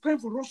 It's time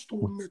for us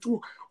to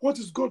network. What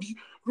is God?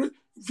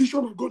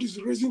 Vision that God is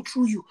raising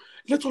through you.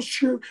 Let us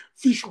share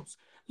visions.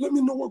 Let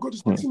me know what God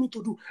is asking me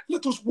to do.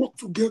 Let us work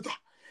together.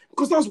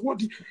 Because that's what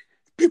the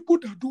people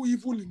that do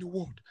evil in the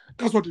world,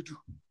 that's what they do.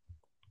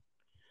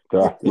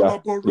 They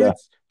collaborate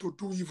to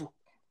do evil.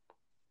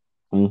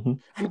 And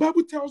the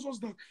Bible tells us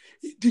that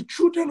the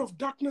children of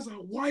darkness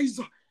are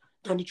wiser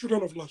than the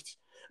children of light.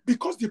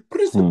 Because the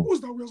principles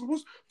that we are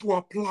supposed to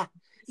apply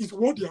is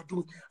what they are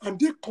doing. And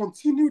they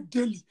continue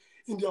daily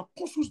in the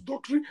apostles'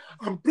 doctrine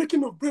and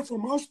breaking of bread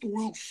from house to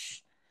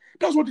house.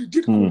 That's what they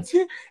did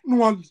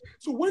continually.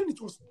 So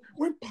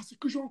when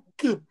persecution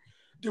came,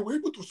 they were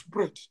able to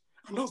spread.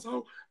 And that's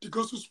how the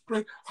gospel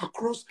spread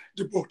across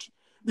the board.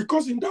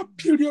 Because in that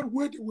period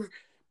where they were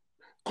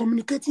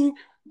communicating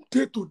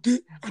day to day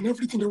and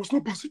everything, there was no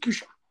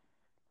persecution.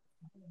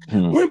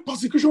 When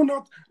persecution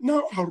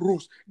now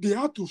arose, they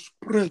had to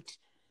spread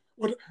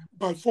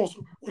by force.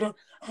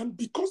 And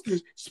because they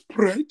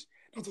spread,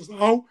 that is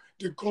how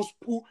the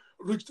gospel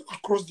reached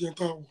across the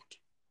entire world.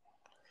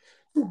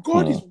 So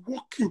God is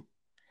working.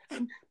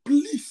 And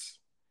please,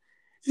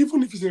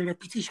 even if it's a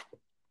repetition,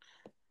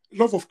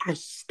 love of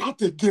Christ,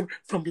 start again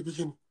from the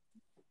beginning.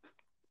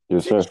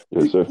 Yes, sir.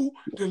 Yes, sir.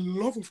 The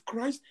love of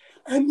Christ,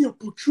 any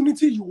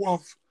opportunity you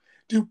have,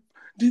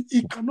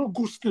 it cannot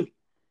go still.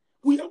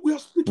 We are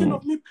speaking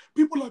of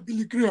people like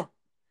Billy Graham.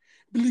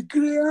 Billy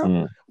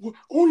Graham,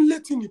 only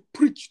thing he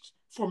preached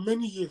for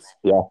many years.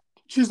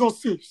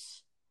 Jesus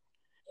saves.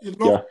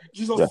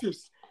 Jesus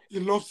saves. He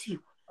loves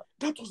you.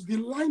 That was the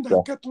line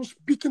that kept on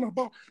speaking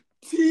about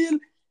till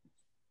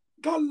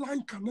that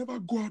line can never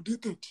go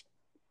outdated.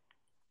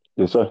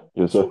 Yes, sir.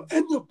 Yes, sir. So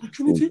any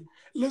opportunity,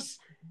 let's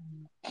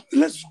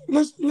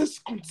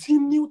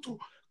continue to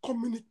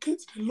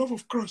communicate the love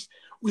of Christ.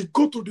 We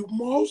go to the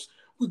malls,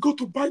 we go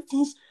to buy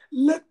things.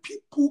 Let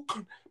people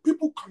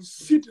can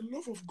see the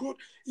love of God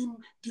in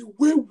the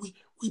way we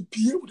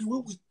behave, the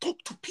way we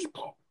talk to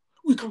people.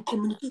 We can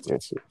communicate it.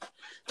 Yes,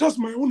 That's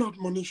my own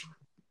admonition.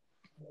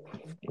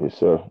 yes,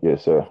 sir.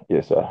 Yes, sir.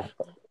 Yes, sir.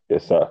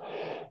 Yes, sir.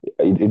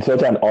 It's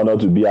such an honor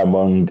to be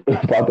among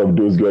part of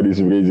those God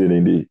is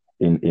raising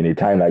in a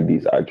time like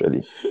this.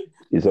 Actually,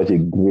 it's such a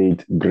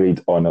great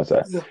honor,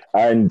 sir. Yeah.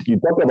 And you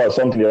talked about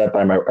something the other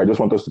time. I just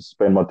want us to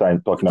spend more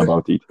time talking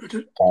about it,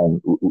 Okay.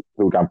 and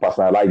we can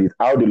personalize it.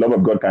 How the love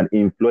of God can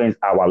influence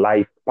our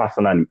life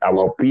personally,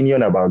 our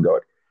opinion about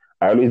God.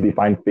 I always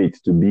define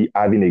faith to be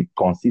having a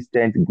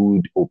consistent,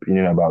 good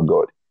opinion about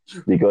God,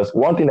 because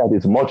one thing that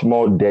is much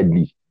more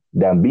deadly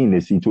than being in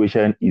a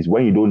situation is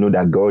when you don't know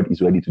that God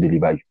is ready to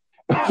deliver you.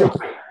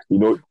 You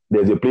know,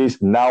 there's a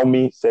place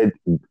Naomi said,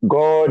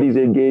 God is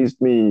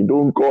against me.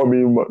 Don't call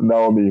me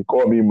Naomi,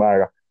 call me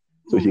Mara.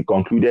 So she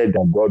concluded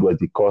that God was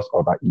the cause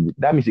of her evil.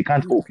 That means she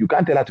can't hope. You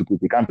can't tell her to pray.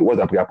 She can't pray. What's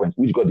her prayer point?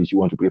 Which God did she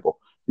want to pray for?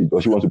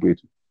 Does she want to pray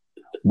to?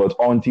 But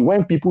until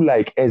when people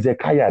like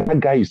Ezekiel, that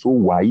guy is so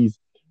wise,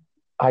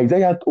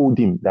 Isaiah told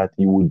him that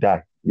he would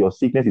die. Your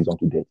sickness is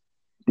unto death.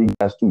 He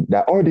understood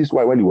that all this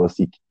while he was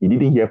sick, he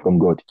didn't hear from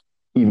God.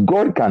 If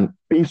God can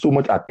pay so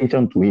much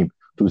attention to him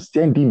to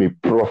send him a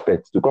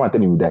prophet to come and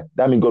tell him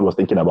that means God was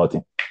thinking about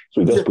him.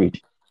 So he just prayed.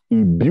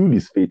 He built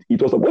his faith.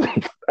 It was supposed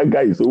that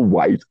guy is so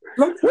wise.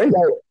 When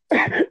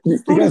the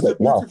story is a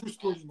beautiful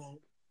story now.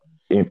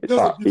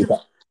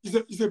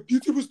 It's a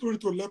beautiful story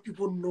to let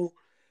people know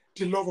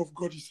the love of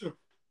God itself.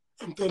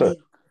 I'm telling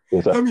you.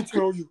 Yes, let me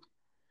tell you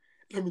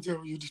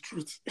the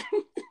truth.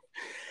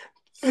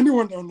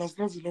 Anyone that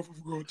understands the love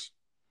of God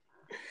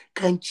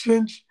can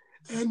change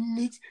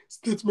any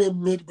statement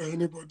made by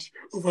anybody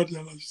over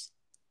their lives.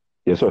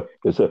 Yes, sir.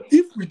 Yes, sir.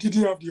 If we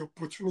didn't have the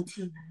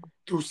opportunity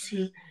to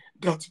see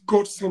that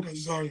God sent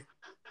Isaiah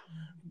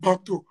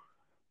back to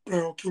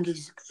King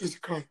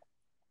Ezekiel,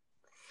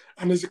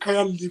 and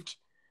Ezekiel lived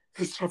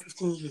extra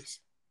 15 years,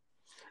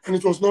 and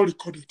it was not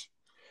recorded,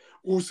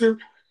 we will say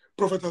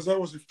Prophet Isaiah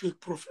was a fake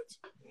prophet.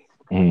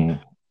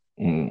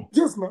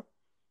 Yes, man.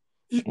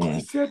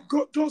 He said,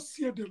 God, just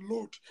hear the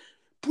Lord.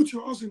 Put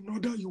your house in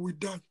order, you will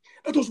die.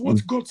 That was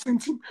what God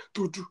sent him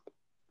to do.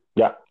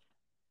 Yeah.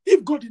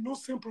 If God did not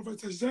send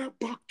Prophet Isaiah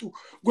back to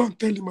go and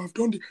tell him, I've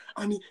done it,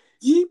 and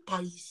he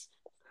by his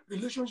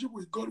relationship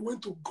with God,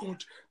 went to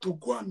God to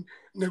go and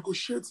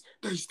negotiate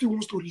that he still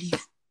wants to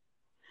live.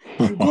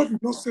 And God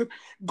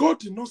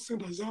did not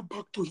send Isaiah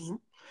back to him,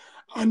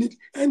 and it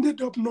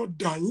ended up not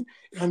dying,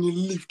 and he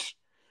lived.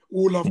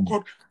 We will have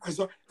called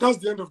Isaiah. That's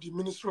the end of the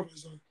ministry of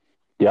Isaiah.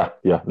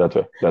 Yeah, that's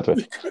right.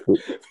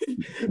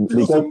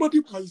 Because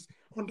somebody by his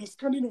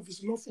understanding of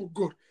his love for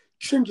God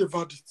changed a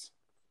verdict.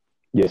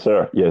 Yes,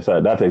 sir.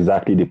 That's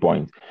exactly the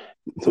point.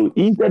 So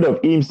instead of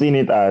him seeing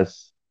it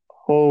as,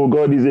 oh,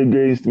 God is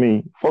against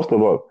me, first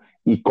of all,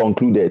 he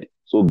concluded,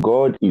 so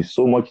God is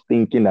so much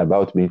thinking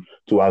about me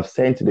to have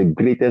sent the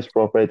greatest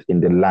prophet in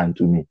the land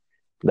to me.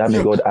 That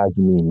means God has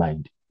me in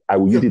mind. I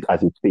will use it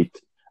as a faith.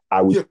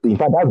 In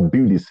fact, that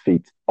built his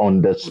faith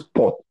on the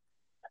spot.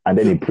 And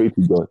then he prayed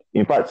to God.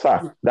 In fact,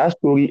 sir, that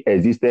story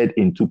existed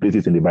in two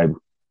places in the Bible.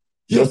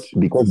 Just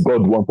because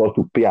God wants us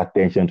to pay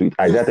attention to it.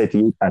 Isaiah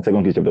 38 and 2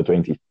 Kings chapter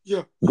 20.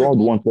 God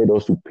wanted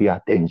us to pay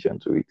attention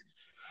to it.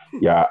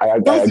 Yeah, I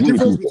That's agree the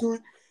difference with you. between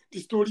the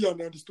story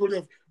and the story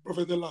of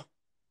Prophet Eli.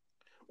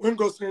 When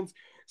God sent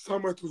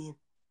Samuel to him,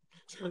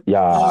 said, he is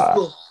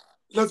God.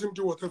 Let him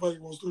do whatever he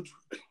wants to do.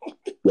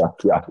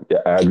 Yeah,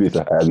 I agree,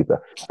 sir. I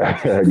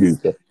agree,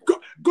 sir.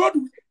 God,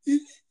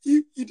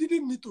 he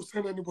didn't need to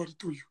send anybody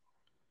to you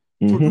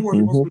to do what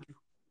he wants to do.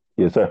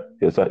 Yes,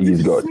 sir. He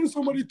is God. If he sends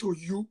somebody to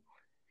you,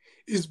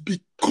 it's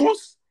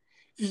because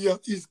he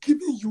is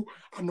giving you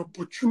an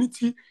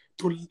opportunity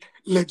to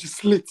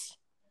legislate.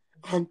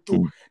 And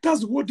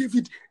that's what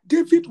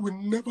David will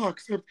never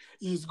accept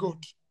he is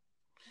God.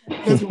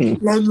 Let him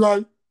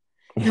lie.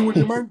 He will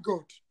remind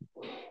God.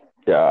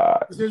 Yeah,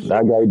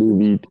 that guy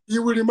David. He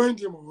will remind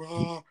him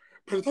of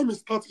by the time he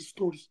starts his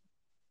story,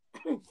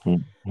 by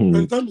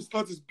the time he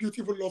starts his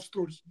beautiful love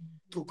story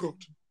to God.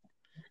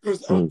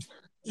 Because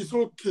it's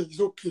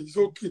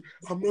okay.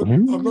 I'm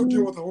not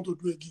doing what I want to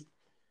do again.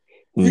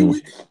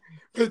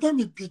 By the time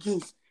he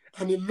begins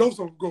and he loves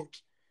on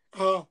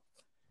God,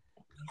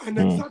 and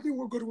exactly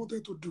what God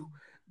wanted to do,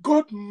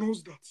 God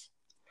knows that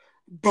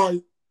by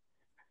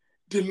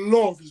the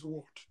law of his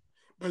word,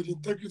 by the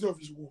integrity of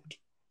his word,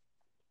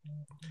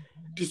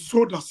 the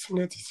soul that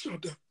sinneth is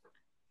shut down.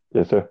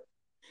 Yes, sir.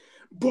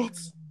 But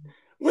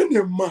when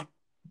a man,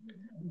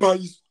 by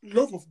his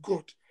love of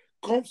God,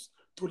 comes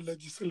to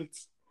legislate,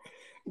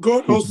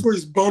 God also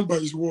is bound by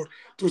his word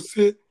to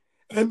say,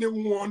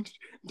 anyone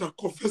that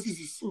confesses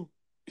his sin,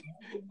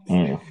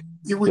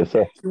 he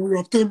will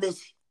obtain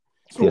mercy.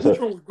 So which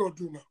one will God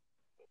do now?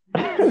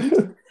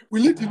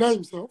 Will he deny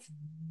himself?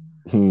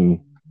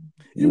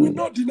 He will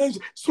not deny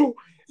himself. So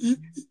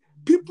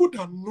people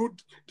that know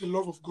the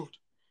love of God,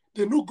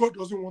 they know God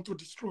doesn't want to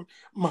destroy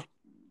man.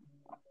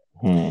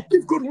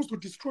 If God wants to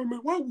destroy man,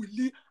 why will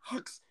he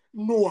ask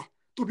Noah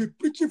to be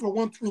preaching for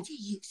 120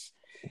 years?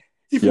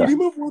 If you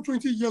remove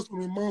 120 years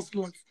from a man's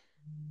life,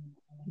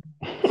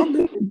 how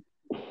many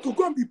to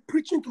go and be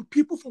preaching to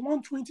people for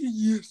 120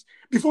 years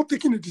before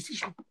taking a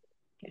decision?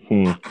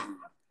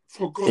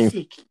 For God's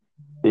sake.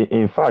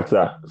 In fact,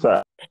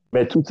 sir,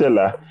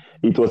 Methuselah,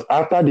 it was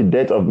after the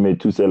death of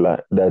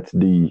Methuselah that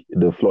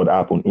the flood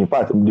happened. In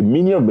fact, the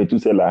meaning of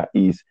Methuselah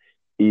is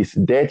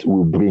death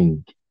will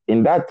bring.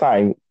 In that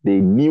time, they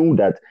knew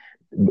that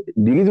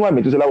the reason why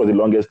Methuselah was the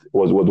longest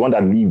was one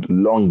that lived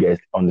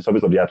longest on the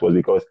surface of the earth was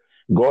because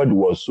God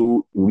was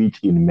so rich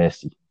in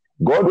mercy.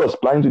 God was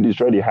planning to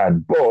destroy the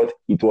earth, but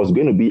it was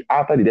going to be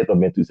after the death of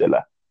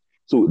Methuselah.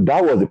 So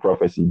that was the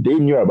prophecy. They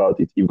knew about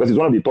it because it's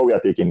one of the thoughts we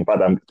are taking. In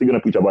fact, I'm still going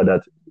to preach about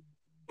that.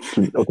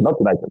 Not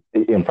tonight,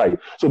 in Friday.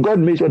 So God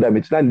made sure that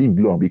Methuselah lived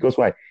long because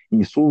why?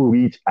 He's so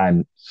rich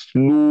and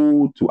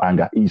slow to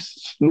anger. He's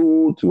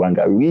slow to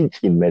anger, rich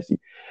in mercy.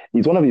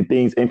 It's one of the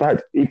things. In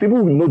fact, if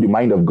people know the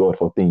mind of God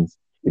for things,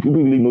 if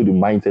people really know the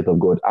mindset of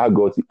God, our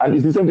God, and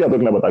it's the same thing I'm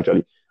talking about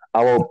actually.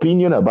 Our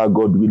opinion about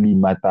God really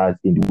matters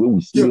in the way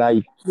we see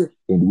life,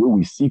 in the way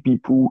we see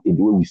people, in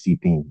the way we see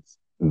things.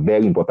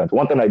 Very important.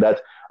 One time like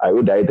that, I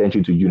wrote direct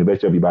entry to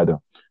University of Ibadan,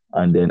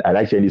 and then I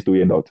like sharing this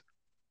story out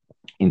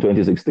in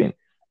 2016.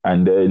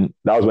 And then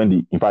that was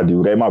when in fact, the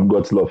realm of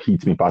God's love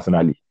hit me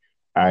personally.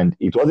 And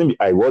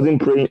I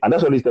wasn't praying, and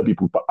that's what I tell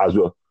people as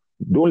well.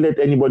 Don't let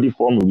anybody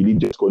form a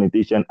religious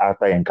connotation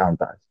after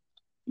encounters.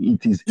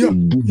 It is a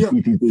gift.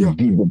 It is a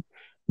given.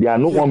 There are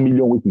no 1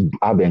 million ways to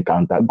have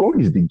encounter. God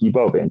is the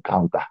giver of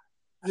encounter.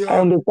 I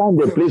understand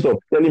the place of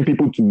telling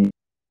people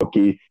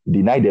to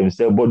deny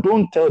themselves, but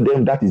don't tell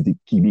them that is the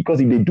key, because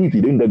if they do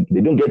it,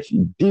 they don't get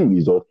the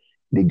result.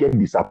 They get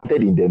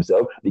disappointed in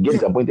themselves. They get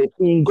disappointed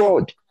in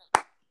God.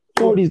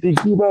 God is the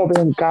giver of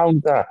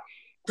encounter.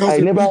 I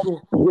never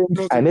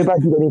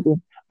did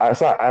anything.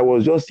 I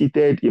was just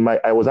seated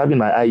I was having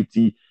my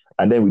IT,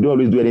 and then we don't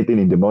always do anything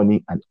in the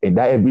morning. And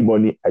that every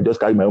morning I just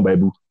carry my own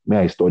Bible, may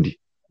I study.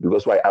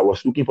 Because why? I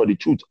was looking for the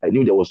truth. I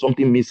knew there was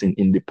something missing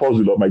in the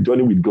puzzle of my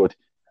journey with God.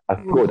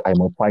 God, I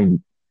must find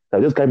it. So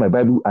I just carried my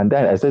Bible, and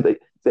then I started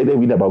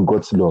reading about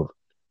God's love.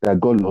 That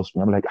God loves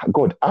me. I'm like,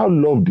 God, how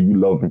love do you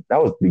love me? That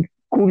was the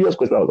curious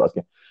question I was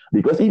asking.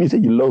 Because if you say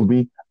you love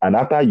me, and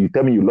after you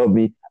tell me you love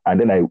me, and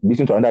then I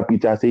listen to another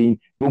preacher saying,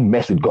 don't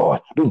mess with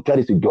God, don't tell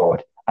this to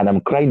God, and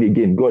I'm crying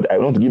again, God, I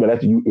want to give my life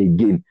to you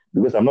again,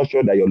 because I'm not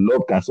sure that your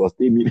love can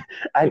sustain me.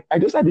 I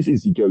just had this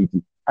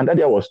insecurity. And that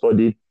day I was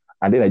studying,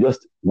 and then I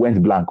just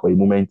went blank for a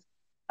moment.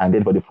 And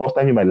then for the first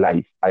time in my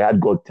life, I had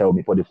God tell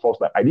me for the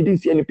first time. I didn't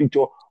see any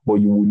picture, but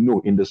you will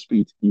know in the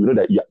spirit, you know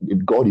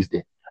that God is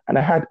there. And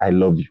I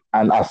love you.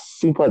 And as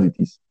simple as it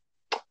is,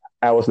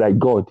 I was like,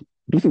 God,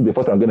 this is the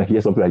first time I'm going to hear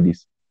something like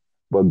this.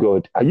 But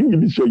God, are you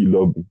really sure you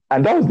love me?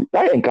 And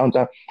that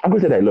encounter, I'm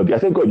going to say I love you. I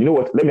said, God, you know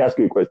what? Let me ask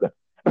you a question.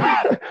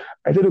 I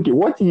said, okay,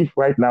 what if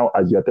right now,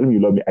 as you're telling me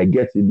you love me, I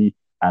get silly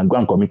and go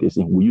and commit a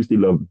sin? Will you still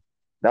love me?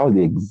 That was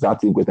the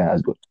exact same question I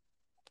asked God.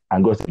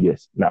 And God said,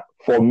 yes. Now,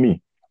 for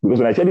me, because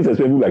when I said this, I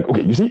was like,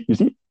 okay, you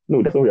see?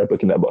 No, that's not what we're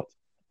talking about.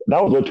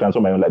 That was what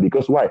transformed my own life.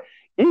 Because why?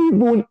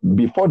 Even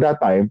before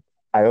that time,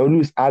 I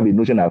always have a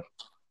notion of,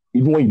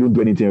 even when you don't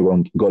do anything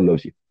wrong, God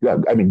loves you.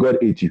 God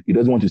hates you. He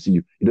doesn't want to see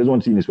you. He doesn't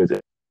want to see you in his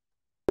presence.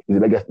 He's a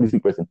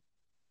legalistic person.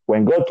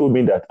 When God told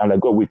me that, I'm like,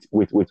 God,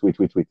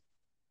 wait.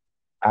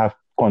 I've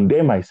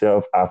condemned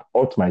myself. I've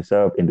hurt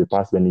myself in the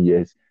past many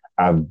years.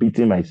 I've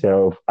beaten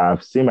myself.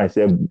 I've seen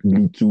myself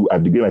little.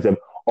 I've degraded myself.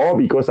 All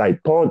because I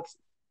thought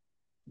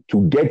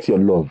to get your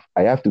love,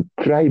 I have to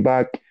cry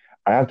back.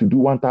 I have to do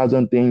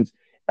 1,000 things.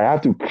 I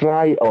have to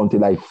cry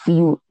until I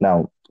feel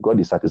now God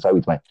is satisfied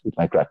with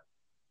my cry.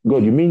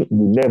 God, you mean you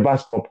never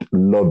stopped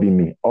loving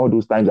me? All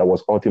those times I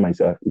was hurting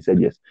myself. He said,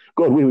 yes.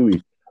 God,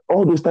 wait.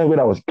 All those times when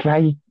I was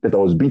crying, that I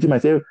was beating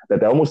myself,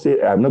 that I almost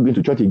said, I'm not going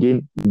to church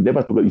again. You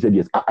never stopped. He said,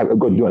 yes.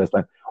 God, you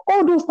understand?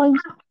 All those times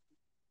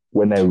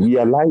when I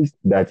realized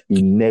that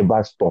he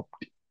never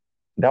stopped.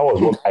 That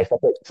was what I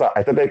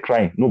started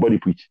crying. Nobody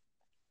preached.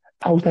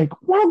 I was like,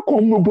 why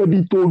come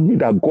nobody told me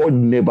that God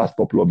never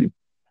stopped loving?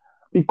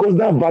 Because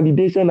that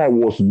validation, I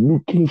was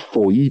looking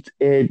for it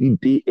every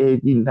day,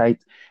 every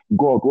night.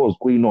 God, what was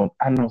going on?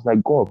 And I was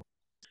like,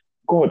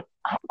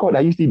 God,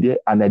 are you still there?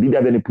 And I didn't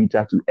have any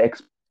preacher to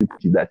explain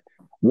that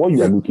what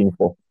you are looking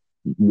for,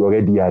 you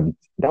already have it.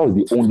 That was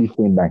the only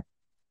thing that.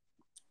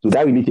 So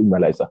that really changed my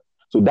life, sir.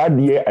 So that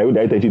year, I wrote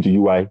attention to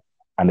UI,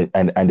 and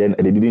then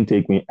they didn't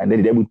take me, and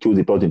then the devil chose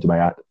a thought into my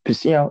heart.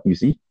 Christian, you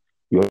see,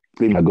 you're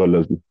claiming that God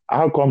loves you.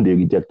 How come they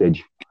rejected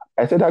you?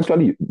 I said,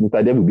 actually,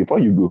 Mr. Devil, before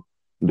you go,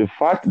 the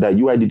fact that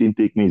UI didn't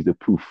take me is the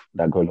proof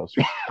that God loves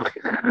me.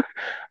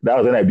 That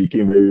was when I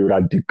became very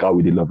radical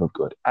with the love of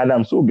God. And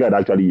I'm so glad,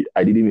 actually,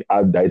 I didn't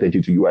have that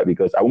attention to UI,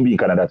 because I won't be in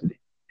Canada today.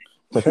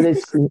 So I started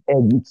seeing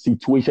every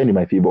situation in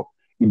my favor.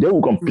 If they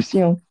will come,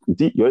 Christian, you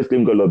see, you always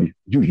claim God love you.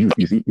 You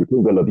see, you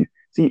claim God love you.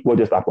 See what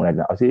just happened right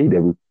now. I say, hey,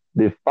 devil,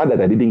 the fact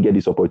that I didn't get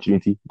this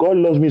opportunity, God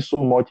loves me so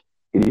much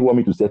He didn't want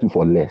me to settle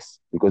for less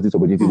because this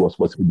opportunity was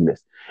possibly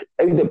less.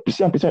 And the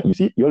Christian, you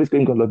see, you always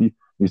claim God loves you.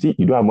 You see,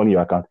 you don't have money in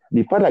your account.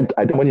 The fact that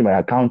I don't have money in my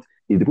account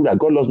is the proof that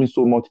God loves me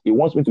so much. He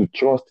wants me to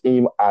trust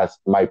Him as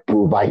my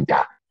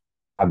provider.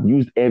 I've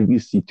used every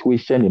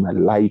situation in my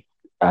life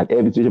and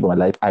every situation of my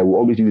life. I will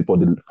always use it for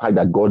the fact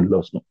that God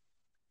loves me.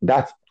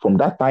 That's from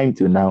that time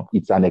till now,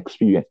 it's an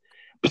experience.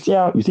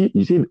 You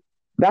see,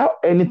 that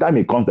anytime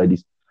it comes like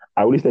this,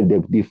 I always say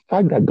the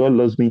fact that God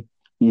loves me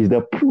is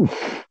the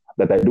proof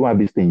that I don't have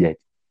this thing yet.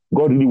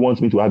 God really wants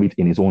me to have it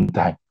in His own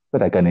time so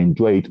that I can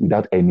enjoy it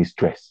without any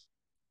stress.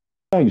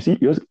 You see,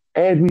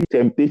 every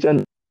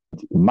temptation,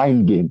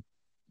 mind game,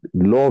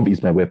 love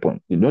is my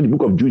weapon. You know, the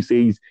book of Jude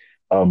says,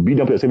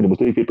 build up yourself in the most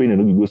holy faith, praying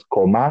and goes,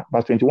 comma,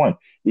 verse 21.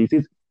 It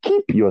says,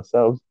 keep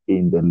yourselves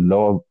in the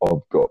love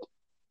of God.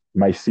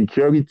 My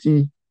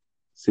security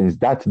since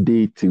that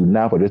day till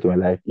now for the rest of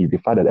my life is the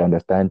fact that I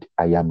understand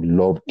I am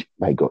loved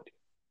by God.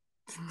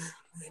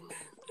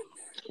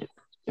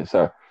 Yes,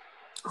 sir.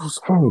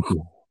 Awesome.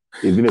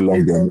 It's been a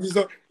long journey.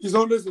 It's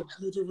always a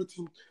beautiful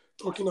thing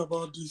talking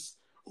about this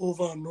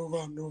over and over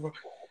and over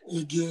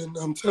again.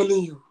 I'm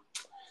telling you,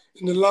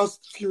 in the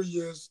last few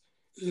years,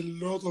 a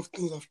lot of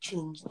things have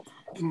changed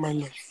in my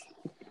life.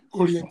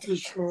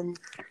 Orientation,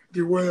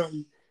 the way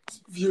I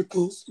view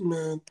things,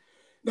 man.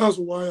 That's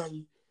why I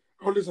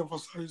always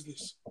emphasize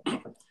this.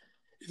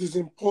 It is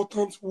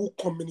important who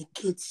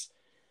communicates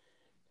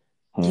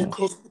the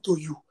gospel to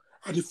you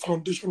at the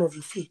foundation of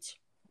your faith.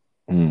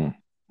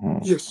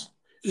 Yes,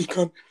 it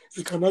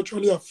can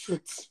actually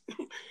affect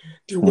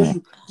the way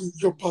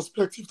your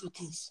perspective to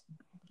things.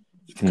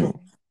 It can.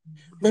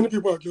 Many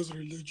people are just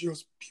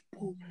religious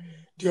people.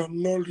 They are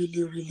not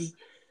really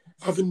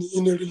having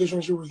in a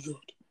relationship with God.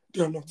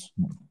 They are not.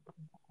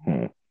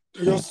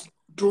 They're just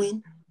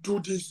do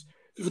this.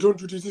 If you don't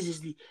do this, this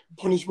is the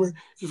punishment.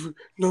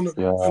 No.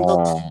 Yeah. And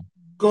that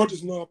God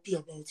is not happy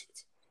about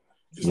it.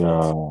 It's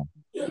not.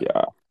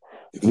 Yeah.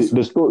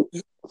 The story.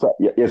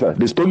 Yes, sir.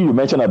 The story you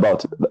mentioned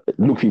about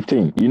Luke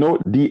 15. You know,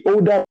 the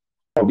older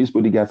of this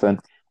prodigal son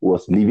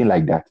was living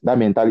like that. That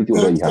mentality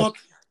was what he had.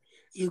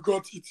 You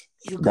got it.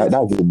 That's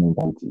the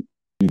mentality.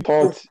 He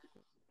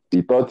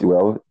thought,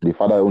 well, the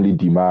father only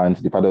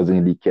demands, the father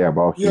doesn't really care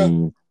about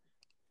him.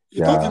 He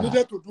thought he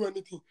needed to do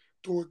anything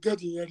to get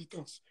the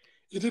inheritance.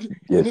 He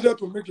needed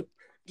to make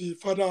the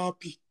father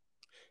happy.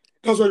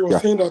 That's why he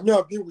was saying that,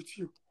 I've been with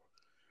you.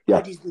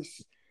 What is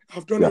this?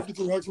 I've done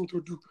everything you asked me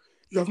to do.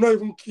 You have not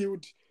even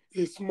killed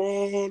a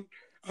small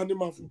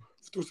animal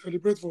to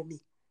celebrate for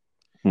me.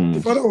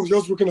 The father was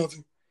just looking at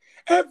him.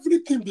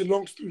 Everything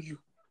belongs to you.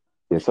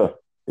 Yes, sir.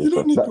 You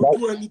don't need to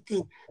do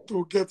anything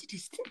to get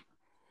this thing.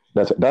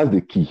 That's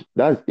the key.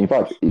 In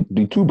fact,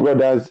 the two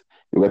brothers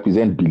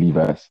represent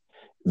believers.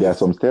 There are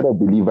some set of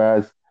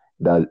believers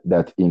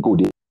that include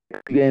they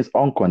experience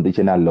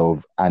unconditional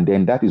love, and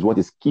then that is what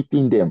is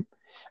keeping them.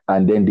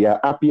 And then they are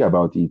happy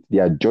about it. They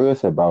are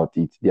joyous about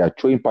it. They are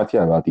throwing party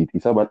about it.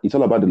 It's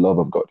all about the love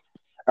of God.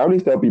 I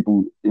always tell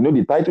people,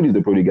 the title is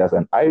The Prodigal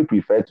Son. I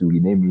prefer to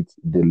rename it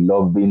The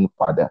Loving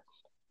Father,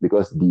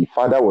 because the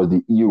father was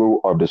the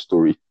hero of the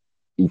story.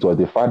 It was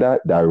the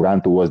father that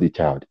ran towards the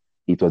child.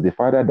 It was the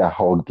father that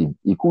hugged him.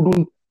 He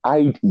couldn't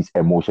hide his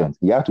emotions.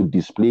 He had to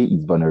display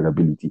his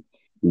vulnerability.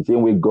 The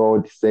same way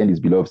God sent his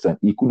beloved son,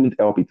 he couldn't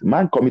help it.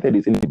 Man committed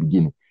this in the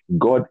beginning.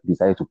 God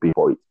decided to pay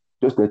for it.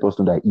 Just let us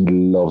know that he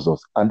loves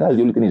us. And that's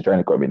the only thing he's trying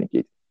to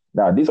communicate.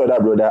 Now, this other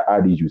brother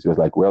had issues. He was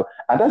like, well,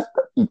 and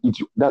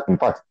in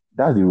fact,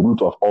 that's the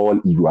root of all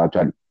evil,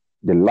 actually.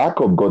 The lack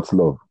of God's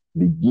love,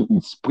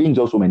 it springs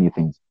out so many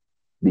things.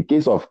 The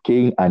case of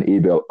Cain and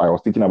Abel, I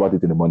was thinking about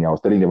it in the morning. I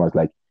was telling them, I was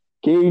like,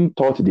 Cain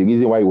thought the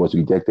reason why he was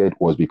rejected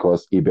was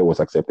because Abel was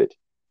accepted.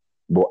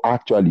 But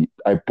actually,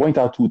 I point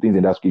out two things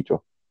in that scripture.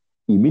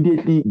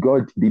 Immediately,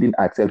 God didn't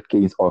accept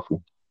Cain's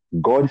offering.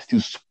 God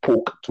still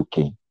spoke to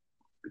Cain.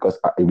 Because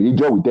a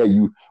religion will tell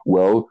you,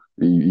 well,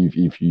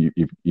 if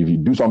you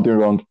do something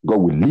wrong, God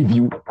will leave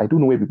you. I don't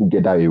know where people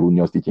get that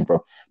erroneous teaching from.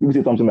 People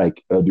say something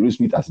like, the Holy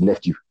Spirit has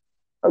left you.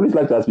 I always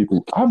like to ask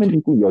people, how many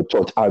people in your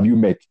church have you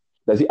met?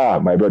 They say,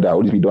 my brother,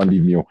 Holy Spirit don't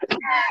leave me.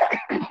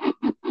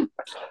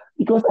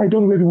 Because I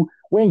don't know where people,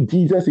 when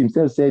Jesus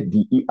himself said,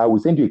 I will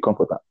send you a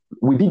comforter,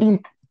 we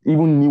didn't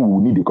even knew we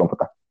would need a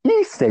comforter.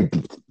 He said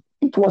it.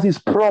 It was his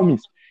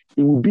promise.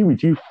 He will be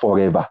with you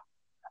forever.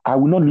 I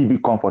will not leave you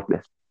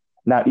comfortless.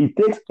 Now, it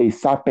takes a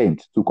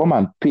serpent to come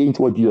and paint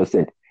what Jesus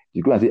said.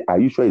 You go and say, are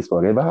you sure it's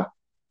forever?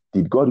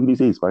 Did God really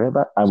say it's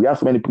forever? And we have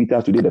so many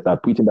preachers today that are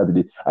preaching that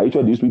today. Are you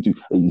sure this preach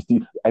is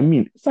still? I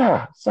mean,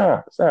 sir,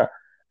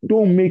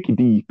 don't make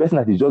the person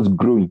that is just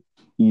growing.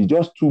 He's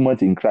just 2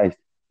 months in Christ.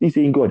 He's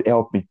saying, God,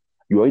 help me.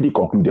 You already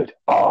concluded.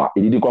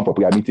 He didn't come for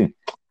prayer meeting.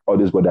 All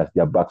those brothers,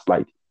 they are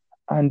backslide.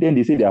 And then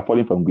they say they are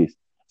falling from grace.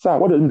 Sir,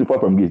 what does it mean to fall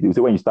from grace? They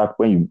say when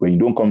you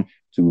don't come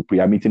to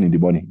prayer meeting in the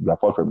morning, you are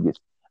fall from grace.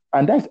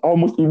 And that's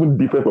almost even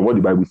different from what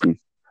the Bible says.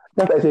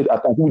 That's why I said,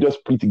 at times people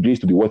just preach grace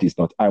to be what it's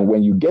not. And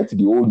when you get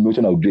the old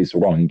notion of grace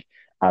wrong,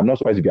 I'm not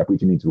surprised if you are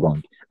preaching it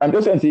wrong. I'm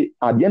just trying to say,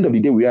 at the end of the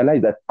day, we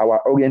realize that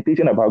our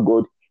orientation about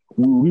God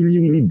will really,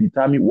 really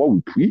determine what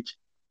we preach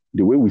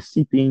the way we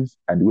see things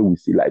and the way we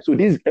see life. So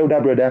this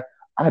elder brother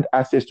had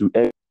access to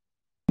everything,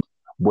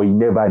 but he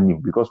never knew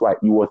because why?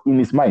 He was in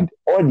his mind.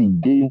 All the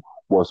game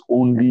was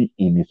only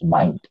in his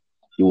mind.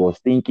 He was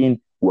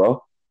thinking,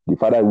 well, the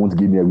father won't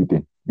give me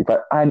everything.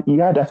 And he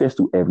had access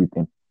to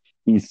everything.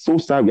 It's so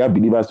sad we have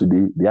believers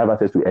today, they have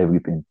access to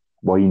everything,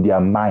 but in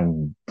their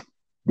mind,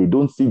 they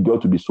don't see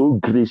God to be so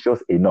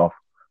gracious enough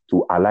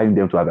to allow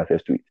them to have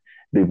access to it.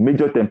 The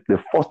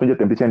first major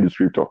temptation in the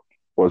scripture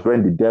was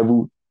when the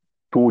devil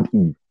told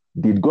Eve,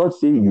 did God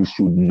say you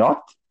should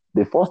not?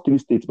 The first three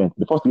statements,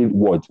 the first three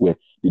words were,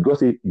 did God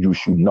say you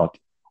should not?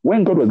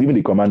 When God was giving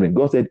the commandment,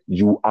 God said,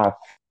 you are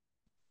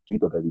free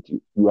of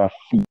everything. You are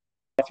free.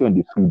 That's on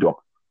the freedom.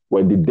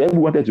 When the devil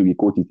wanted to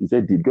requote it, he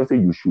said, did God say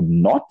you should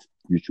not?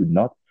 You should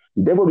not.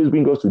 The devil always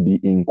brings us to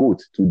the, in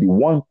quote, to the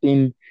one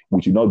thing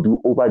we should not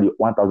do over the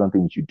 1,000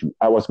 things we should do.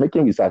 I was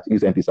making research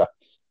recently, sir.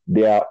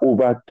 There are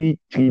over 3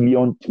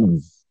 trillion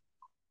trees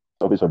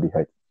on the surface of the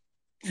earth.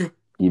 Yeah.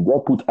 If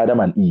God put Adam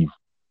and Eve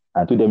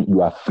and told them,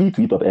 you are free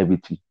to eat of every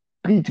tree,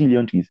 3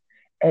 trillion trees,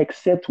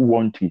 except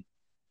one tree.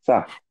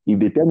 Sir, if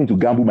they tell me to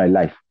gamble my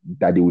life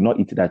that they will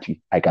not eat that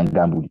tree, I can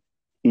gamble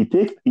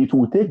it. It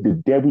will take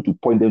the devil to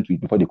point them to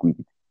it before they could eat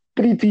it.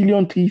 3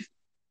 trillion trees.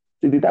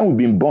 Since the time we've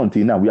been born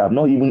till now, we have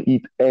not even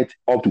eaten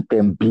up to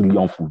 10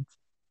 billion foods.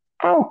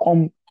 How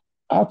come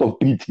out of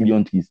 3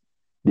 trillion trees,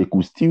 they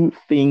could still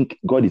think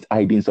God is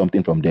hiding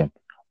something from them?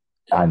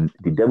 And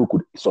the devil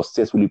could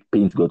successfully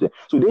paint God.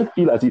 So they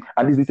feel as if,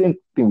 and it's the same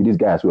thing with this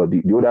guy as well.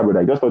 The older brother,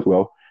 I just thought,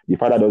 well, the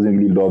father doesn't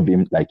really love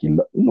him like he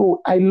loves.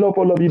 No, I love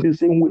all of you the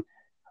same way.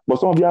 But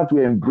some of you have to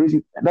embrace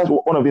it. That's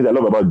one of the things I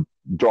love about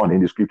John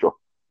in the scripture.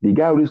 The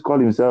guy always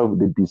called himself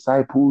the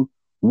disciple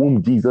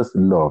whom Jesus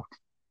loved.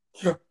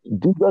 Yeah.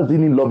 Jesus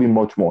didn't love him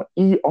much more.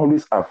 He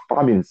always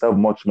affirmed himself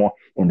much more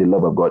in the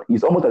love of God.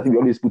 It's almost as if he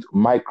always puts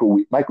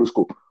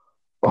microscope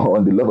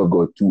on the love of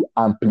God to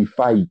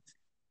amplify it.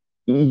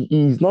 He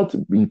is not,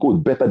 in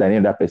quote, better than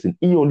any other person.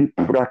 He only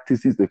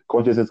practices the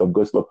consciousness of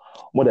God's love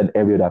more than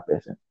every other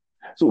person.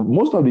 So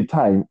most of the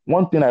time,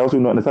 one thing I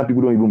also understand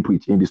people don't even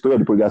preach in the story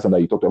of the prodigal son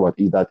that you talked about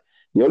is that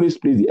they always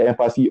place the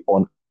emphasis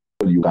on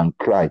you can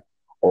cry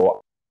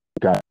or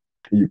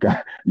you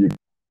can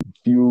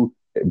feel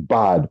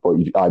bad for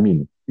it. I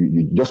mean,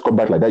 you just come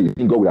back like that. You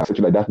think God will accept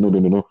you like that? No.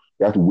 You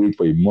have to wait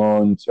for a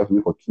month. You have to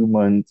wait for 2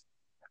 months.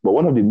 But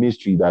one of the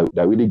mysteries that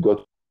really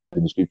got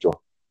in the scripture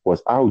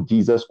was how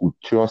Jesus could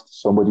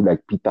trust somebody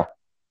like Peter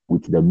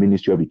with the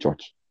ministry of the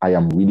church. I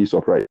am really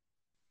surprised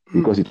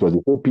because it was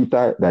the same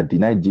Peter that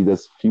denied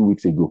Jesus a few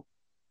weeks ago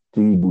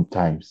 3 good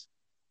times.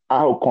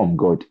 How come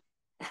God,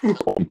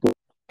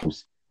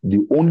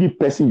 the only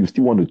person you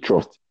still want to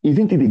trust,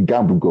 isn't it a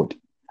gamble God?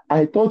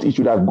 I thought he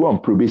should have gone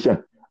on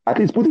probation. At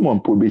least put him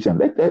on probation.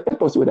 Let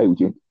us see whether he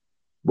change.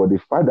 But the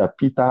fact that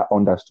Peter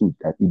understood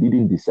that he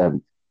didn't deserve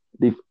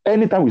it.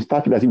 Anytime we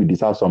start feeling as if we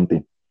deserve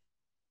something,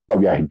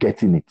 we are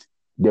getting it,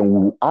 then we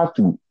will have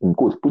to, in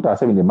quotes, put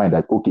ourselves in the mind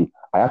that, okay,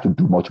 I have to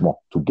do much more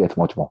to get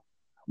much more.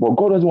 But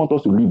God doesn't want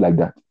us to live like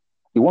that.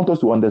 He wants us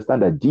to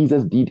understand that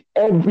Jesus did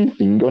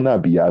everything on our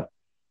behalf.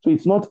 So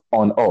it's not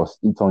on us,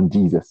 it's on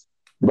Jesus.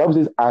 The Bible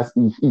says, as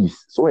he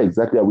is, so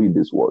exactly are we in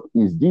this world.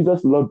 Is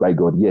Jesus loved by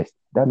God? Yes.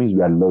 That means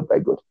we are loved by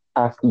God.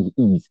 As he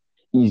is.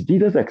 Is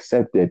Jesus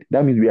accepted?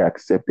 That means we are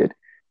accepted.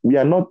 We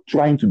are not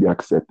trying to be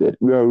accepted.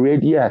 We are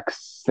already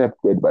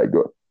accepted by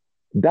God.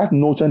 That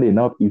notion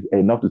is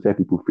enough to set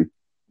people free.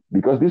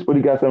 Because this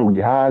prodigal son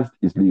rehearsed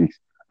his lyrics.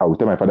 I will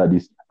tell my father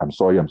this, I'm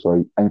sorry. And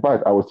in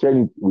fact, I was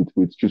sharing it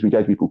with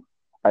spiritual people.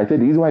 I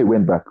said the reason why he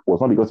went back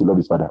was not because he loved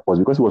his father, it was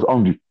because he was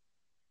hungry.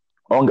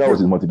 Hunger was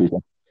his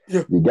motivation.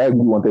 Yeah. The guy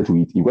really wanted to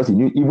eat because he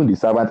knew even the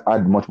servant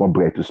had much more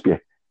bread to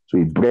spare. So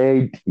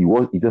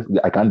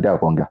I can't die of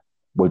hunger.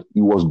 But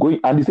he was going,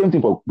 and the same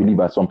thing for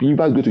believers. Some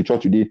believers go to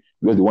church today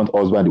because they want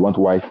husband, they want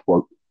wife,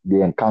 but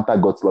they encounter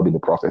God's love in the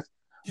process.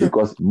 Yeah.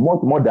 Because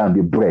more than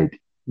the bread,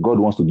 God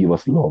wants to give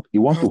us love. He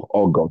wants to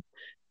hug us,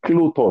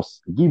 clothe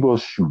us, give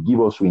us shoe, give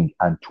us ring,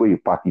 and throw a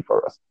party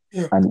for us.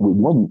 Yeah. And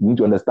we need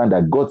to understand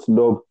that God's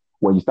love,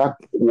 when you start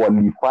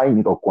qualifying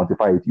it or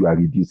quantify it, you are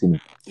reducing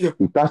it. Yeah.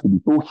 It has to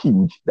be so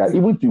huge that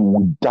even if you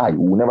would die,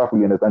 we will never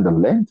fully understand the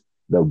length,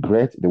 the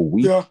breadth, the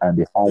width, and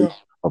the height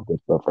of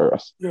God's love for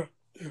us. Yeah.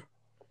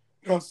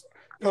 That's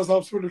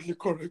absolutely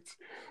correct.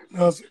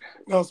 That's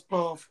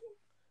powerful.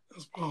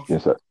 That's powerful.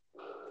 Yes, sir.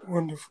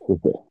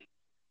 Wonderful.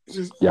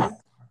 Yes, sir.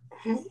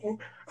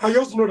 I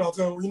just know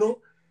that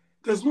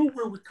there's no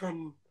way we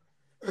can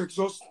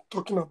exhaust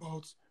talking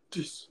about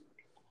this.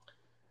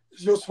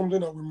 It's just something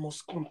that we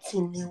must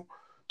continue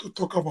to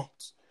talk about.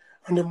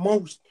 And the more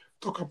we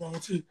talk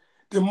about it,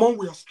 the more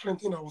we are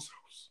strengthening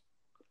ourselves.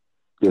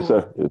 Yes,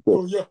 sir. Yes, sir.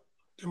 So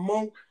the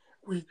more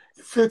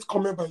faith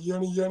coming by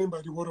hearing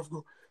by the word of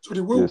God. So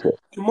the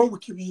more we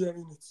keep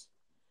hearing it,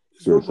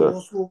 it's going to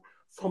also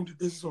form the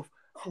basis of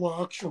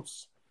our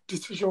actions,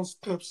 decisions,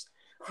 steps,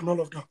 and all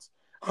of that.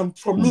 And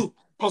for me,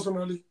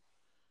 personally,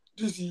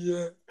 this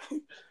year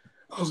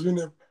has been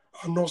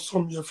an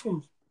awesome year for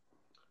me.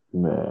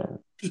 Man.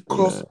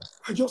 Because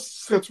I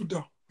just settled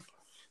down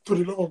to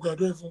the love of God. I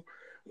don't even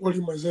worry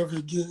myself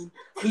again.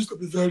 I used to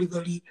be very,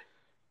 very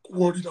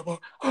worried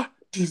about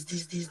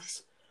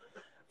this.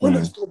 When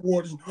I Mm, stopped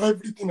worrying,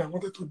 everything I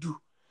wanted to do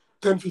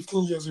 10,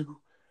 15 years ago,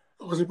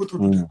 I was able to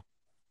do them.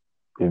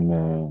 mm.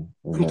 Amen.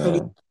 I'm telling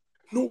Amen.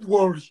 you, no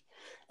worry.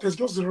 There's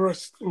just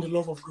rest in the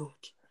love of God.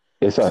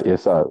 Yes, He sir. said,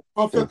 Yes, sir. Yes,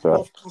 perfect sir.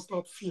 love casts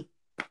out fear.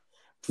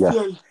 Yeah.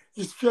 Fear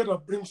is fear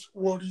that brings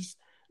worries,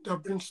 that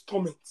brings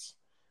torments.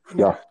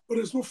 Yeah. But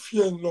there's no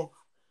fear in love.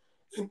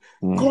 And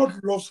Mm,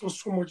 God loves us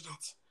so much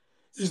that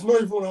He's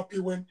not even happy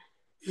when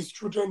His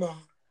children are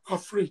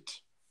afraid.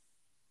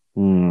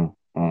 mm,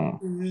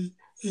 mm,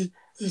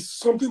 It's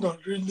something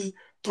that really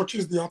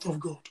touches the heart of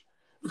God.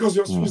 Because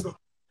He sees mm, that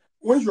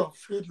when you are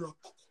afraid, you are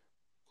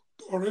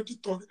already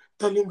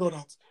telling God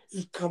that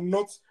He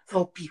cannot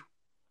help you.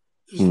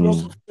 He's not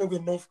mm, sufficient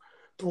enough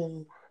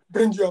to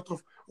bring you out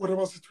of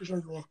whatever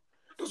situation you are.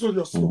 That's what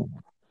you're saying.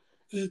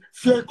 mm,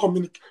 Fear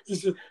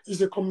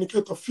is a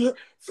communicator. Fear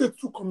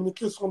to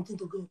communicate something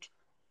to God.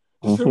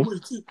 The same mhm, way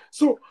it is.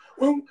 So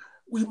when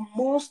we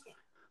must,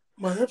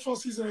 my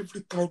emphasis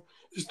every time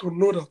is to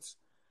know that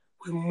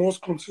we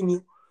must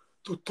continue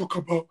to talk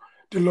about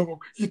the love of.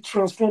 It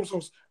transforms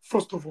us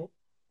first of all.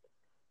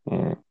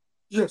 mm.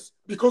 Yes,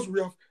 because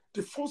we have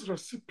the first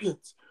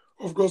recipient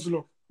of God's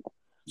love.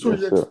 So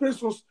He Yes, sir.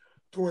 expects us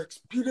to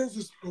experience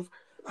this love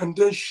and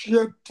then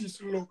share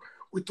this love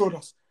with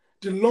others.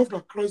 The love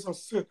that Christ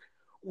has said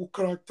will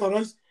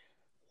characterize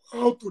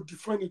how to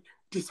define it,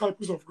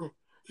 disciples of God.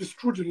 Is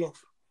through the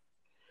love.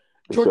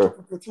 Yes, John sir.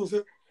 chapter 13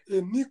 says,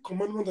 a new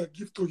commandment I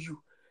give to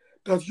you,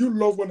 that you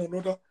love one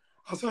another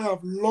as I have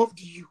loved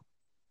you,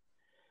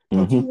 that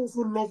Mm-hmm. you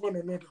also love one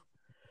another.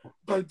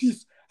 By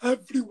this,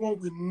 everyone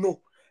will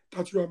know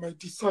that you are my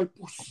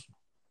disciples.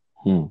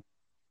 Mm,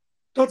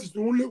 That is the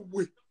only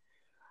way.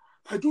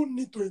 I don't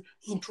need to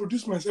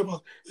introduce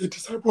myself as a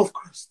disciple of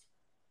Christ.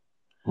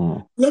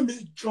 mm. Let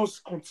me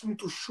just continue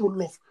to show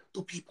love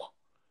to people.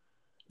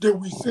 They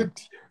will say,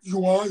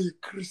 you are a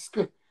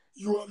Christian.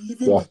 You are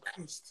living Yeah. like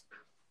Christ.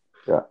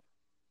 Yeah.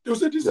 They'll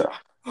say, this. Yeah.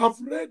 I've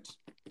read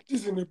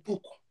this in a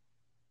book.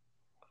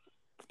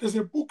 There's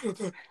a book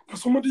that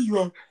somebody you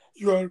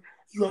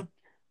are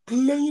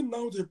playing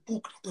now the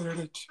book that I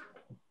read.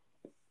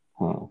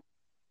 Mm,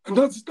 And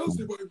that's the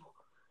mm, Bible.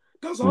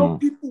 That's how mm.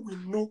 people will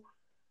know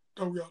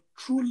that we are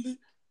truly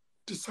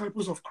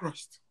disciples of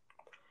Christ.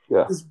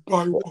 Yeah. Is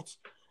by Yeah. what?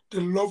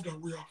 The love that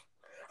we have.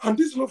 And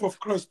this love of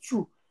Christ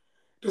too,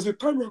 there's a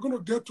time we're going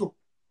to get to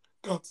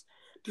that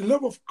the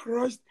love of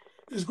Christ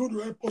is going to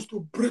help us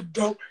to break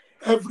down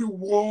every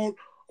wall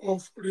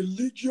of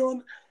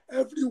religion,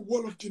 every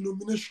wall of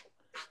denomination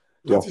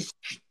Yeah. that is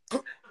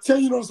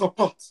tearing us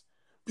apart.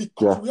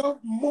 Because Yeah. we have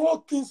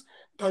more things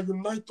that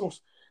unite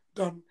us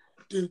than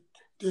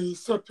they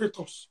separate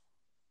us.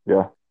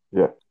 Yeah.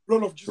 Yeah. The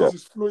blood of Yeah. Jesus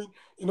is flowing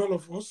in all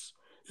of us.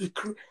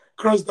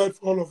 Christ died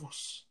for all of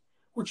us,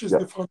 which is Yeah.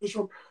 the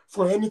foundation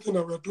for anything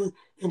that we are doing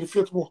in the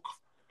faith walk.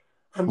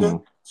 And then,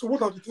 Mm, so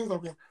what are the things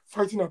that we are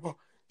fighting about?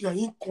 They are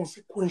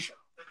inconsequential.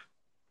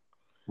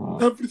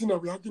 mm. Everything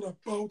that we are arguing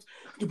about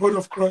the body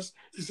of Christ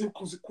is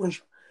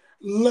inconsequential.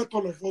 Let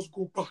all of us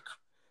go back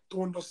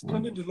to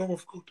understanding Mm. the love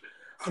of God,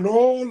 and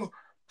all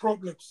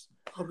problems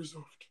are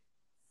resolved.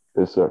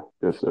 Yes, sir.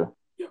 Yes, sir.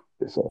 Yeah.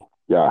 Yes, sir.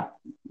 Yeah.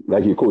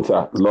 Like you quote,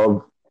 sir,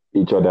 love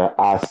each other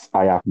as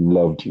I have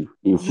loved you.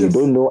 If we Yes.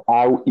 don't know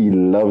how he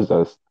loves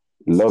us,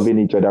 loving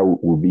each other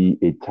will be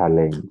a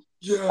challenge. I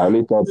Yeah.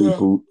 always tell Yeah.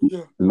 people,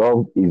 Yeah.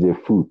 love is a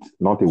fruit,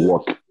 not a Yeah.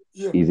 work.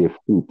 Yeah. It's a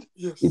fruit.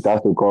 It Yes.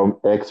 has to come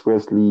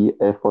expressly,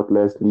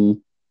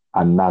 effortlessly,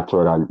 and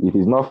naturally. If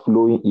it's not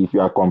flowing, if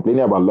you are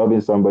complaining about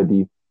loving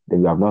somebody,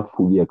 then you have not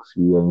fully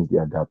experienced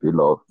the agape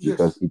love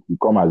because Yes. it will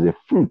come as a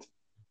fruit.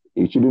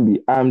 It shouldn't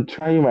be, I'm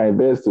trying my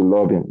best to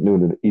love him. No,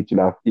 no, no.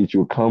 It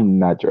should come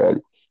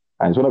naturally.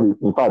 And it's one of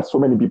the, in fact, so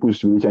many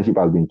people's relationship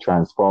has been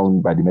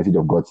transformed by the message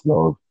of God's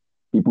love.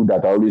 People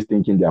that are always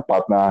thinking their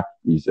partner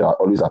is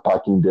always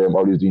attacking them,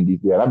 always doing this,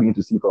 they are not beginning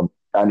to see from,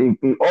 and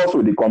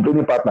also the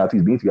complaining partner too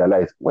is beginning to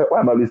realize, why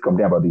am I always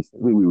complaining about this?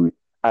 Wait.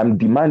 I'm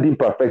demanding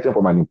perfection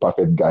from an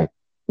imperfect guy.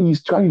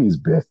 He's trying his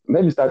best.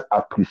 Let me start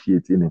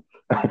appreciating him.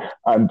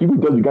 And people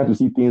just began to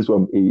see things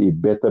from a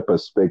better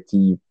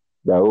perspective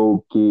that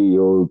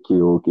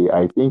okay.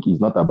 I think it's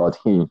not about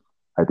him.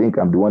 I think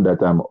I'm the one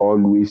that I'm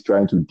always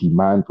trying to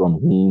demand from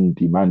him,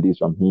 demand this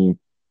from him.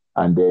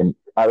 And then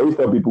I always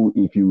tell people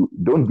if you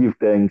don't give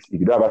thanks, if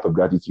you don't have a lot of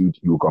gratitude,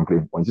 you will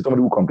complain. When you see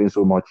somebody who complains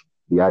so much,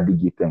 they hardly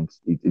give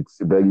thanks. It's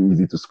very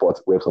easy to spot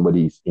where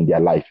somebody is in their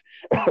life.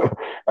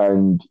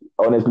 And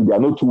honestly, there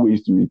are no two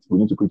ways to it. We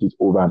need to preach it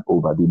over and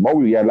over. The more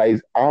we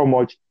realize how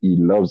much he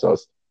loves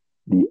us,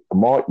 the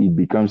more it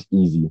becomes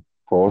easy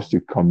for us to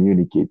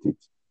communicate it.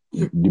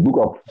 Yeah. The book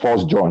of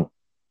First John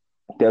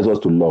tells us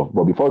to love,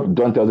 but before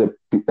John tells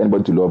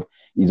anybody to love,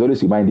 he's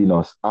always reminding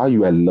us how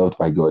you are loved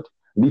by God.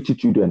 Little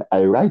children,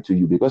 I write to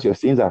you because your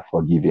sins are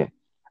forgiven.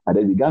 And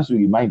then he begins to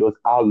remind us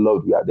how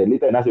loved we are. Then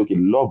later, I say, okay,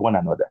 love one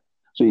another.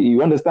 So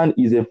you understand,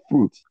 is a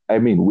fruit. I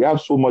mean, we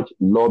have so much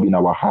love in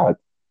our heart.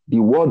 The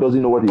world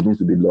doesn't know what it means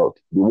to be loved.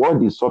 The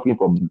world is suffering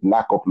from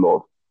lack of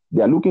love.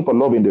 They are looking for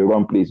love in the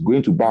wrong place,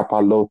 going to bar,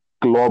 parlor,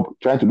 club,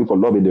 trying to look for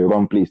love in the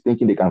wrong place,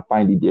 thinking they can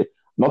find it there.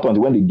 Not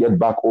until when they get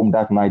back home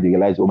that night, they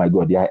realize, oh my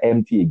God, they are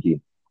empty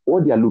again.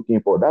 What they are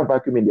looking for, that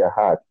vacuum in their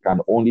heart, can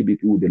only be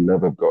filled with the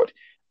love of God.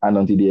 And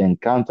until they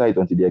encounter it,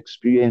 until they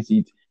experience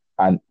it,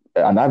 and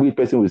an average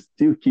person will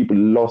still keep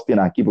lusting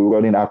and keep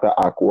running after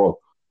alcohol,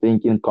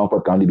 thinking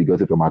comfort can only be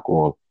gotten from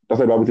alcohol. That's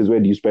why the Bible says, where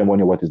do you spend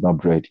money on what is not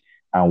bread,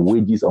 and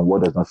wages on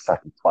what does not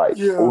satisfy?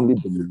 Yeah. Only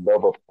the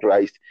love of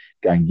Christ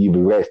can give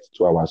rest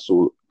to our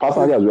soul.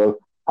 Personally, as well,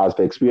 I've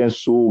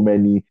experienced so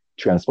many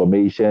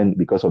transformation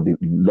because of the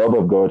love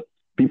of God.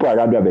 People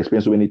around me have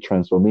experienced so many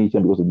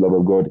transformation because of the love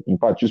of God. In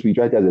fact, true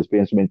spirituality has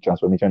experienced so many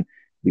transformation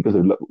because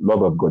of the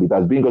love of God. It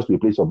has bring us to a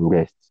place of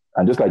rest.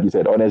 And just like you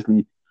said,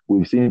 honestly,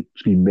 we've seen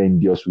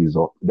tremendous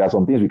results. There are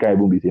some things we can't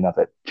even be saying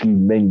outside.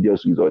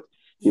 Tremendous results.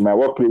 In my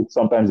workplace,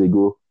 sometimes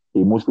ago, a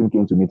Muslim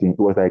came to meeting.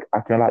 He was like,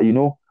 Akela,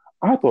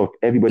 out of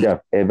everybody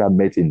I've ever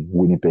met in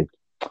Winnipeg,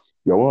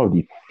 you're one of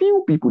the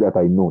few people that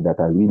I know that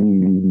are really,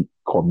 really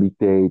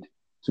committed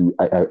to.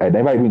 I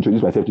never even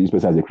introduced myself to this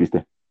person as a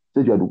Christian. He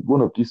said, you are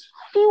one of these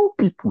few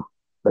people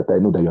that I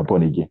know that you are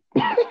born again.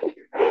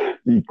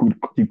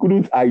 he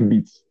couldn't hide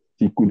it.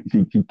 He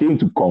came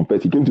to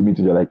confess. He came to me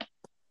to like,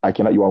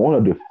 you are one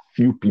of the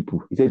few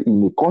people. He said,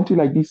 in a country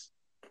like this,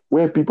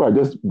 where people are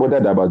just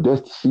bothered about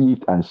just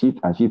shift and shift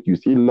and shift, you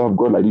still love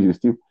God like this, you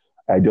still.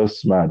 I just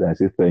smiled and I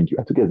said, thank you.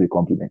 I took it as a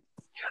compliment.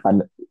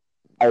 And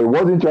I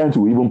wasn't trying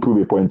to even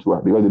prove a point to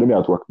her because they know me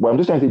at work. But I'm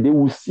just trying to say they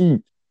will see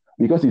it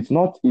because it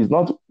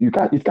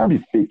can't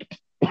be faked.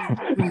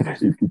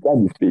 it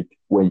can't be faked.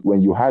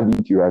 When you have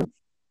it, you have it.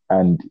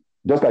 And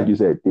just like you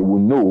said, they will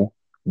know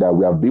that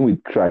we have been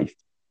with Christ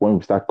when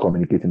we start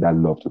communicating that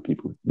love to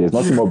people. There's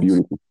nothing more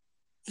beautiful.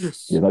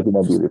 Yes. There's nothing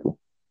more beautiful.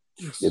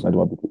 Yes. There's nothing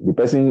more beautiful. The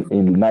person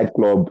in the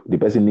nightclub, the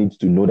person needs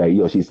to know that he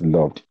or she is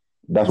loved.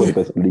 That's what the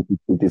person.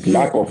 It is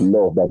lack of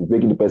love that is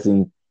making the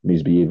person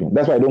misbehaving.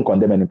 That's why I don't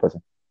condemn any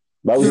person.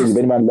 Bible says, if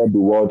any man love the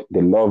world,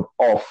 the love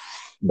of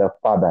the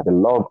Father, the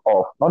love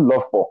of, not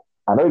love for.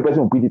 And every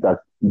person will put it as,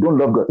 you don't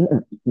love God.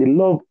 The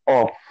love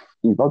of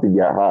is not in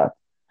their heart.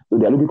 So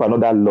they're looking for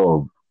another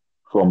love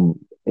from,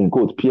 in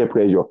quotes, peer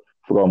pressure,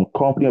 from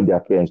company of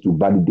their friends to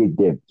validate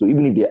them. So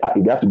even if they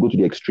have to go to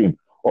the extreme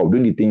of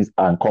doing the things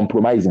and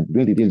compromising,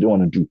 doing the things they don't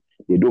want to do,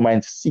 they don't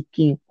mind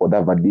seeking for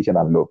that validation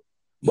and love.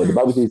 But the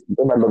Bible says, you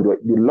don't love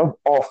the love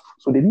of.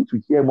 So they need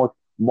to hear more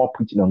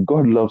preaching on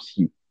God loves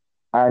you.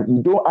 And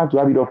you don't have to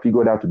have it all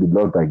figured out to be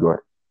loved by God.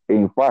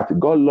 In fact,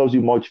 God loves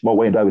you much more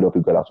when you don't have it all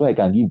figured out. So I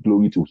can give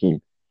glory to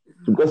Him.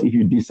 Because if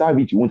you deserve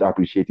it, you won't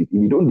appreciate it.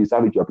 If you don't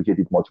deserve it, you appreciate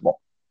it much more.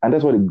 And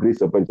that's what the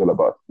grace of God is all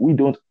about. We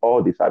don't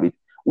all deserve it.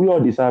 We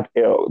all deserve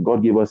hell.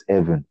 God gave us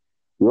heaven.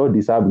 We all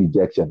deserve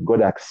rejection.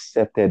 God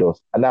accepted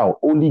us. And now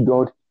only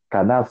God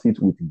can now sit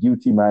with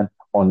guilty man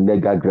on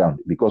legal ground.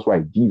 Because why?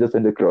 Jesus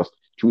on the cross,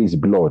 through His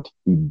blood,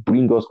 He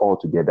brings us all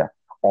together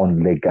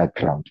on legal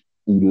ground.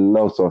 He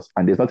loves us,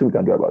 and there's nothing we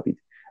can do about it.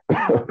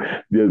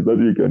 There's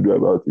nothing we can do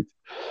about it.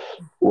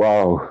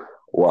 Wow.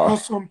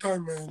 Awesome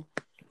time, man.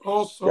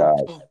 Awesome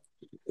time.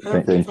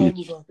 Every Thank time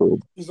you.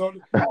 is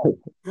always,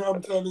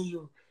 I'm telling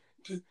you,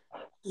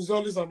 it's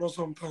always an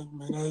awesome time,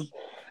 man.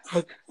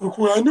 I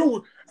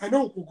know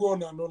we could go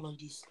on and on like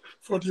this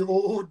for the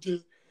whole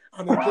day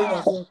and enjoy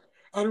ourselves.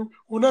 And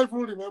we'll not even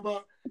remember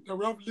that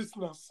we have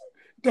listeners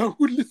that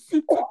would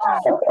listen to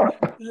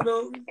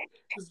this.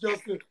 It's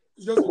just a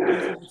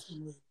beautiful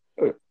thing, man.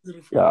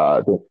 Beautiful.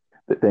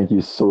 Yeah, thank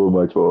you so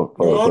much for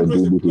always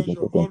doing a this.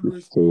 pleasure. Thank you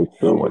Always.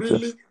 so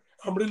much.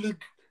 I'm really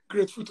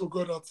grateful to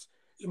God that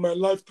in my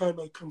lifetime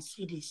I can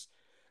see this.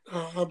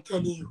 I'm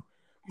telling you,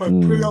 my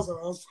prayers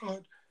are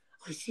answered.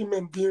 I see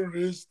men being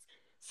raised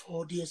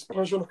for the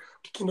expansion of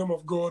the kingdom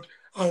of God.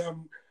 I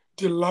am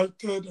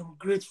delighted. I'm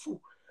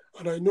grateful,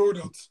 and I know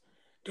that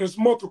there's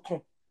more to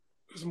come.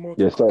 There's more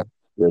to come.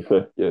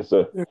 Yes,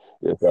 sir.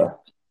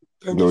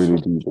 Thank Glory you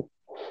to Jesus.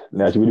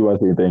 Now, I really want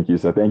to say thank you,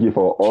 sir. Thank you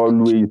for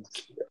always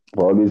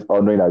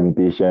honoring our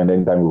invitation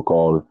anytime we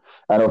call.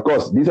 And of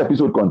course, this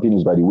episode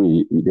continues, by the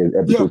way. There's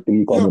episode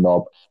 3 coming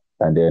up,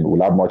 and then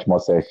we'll have much more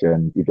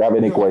sessions. If you have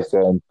any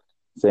questions,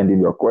 send in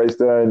your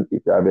question.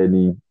 If you have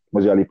any,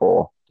 mostly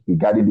for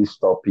regarding this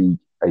topic,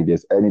 if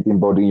there's anything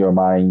bothering your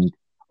mind,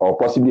 or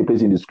possibly a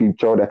place in the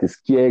scripture that is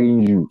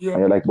scaring you, and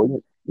you're like, but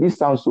this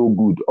sounds so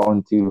good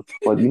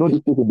but this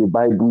place in the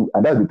Bible,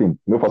 and that's the thing.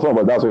 For some of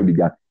us, that's where it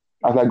began.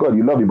 I was like, God,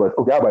 you love me, but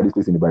okay, how about this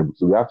place in the Bible?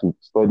 So we have to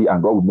study,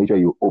 and God will make sure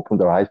you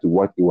open our eyes to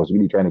what He was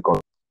really trying to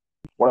cover.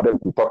 One of them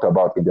we talked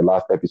about in the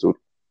last episode,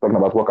 talking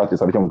about work out the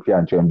salvation with fear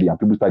and trembling, and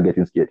people start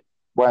getting scared.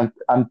 But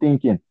I'm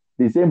thinking,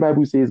 the same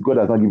Bible says God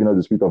has not given us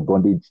the spirit of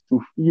bondage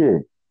to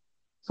fear.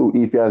 So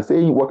if you are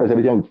saying work out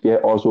salvation with fear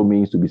also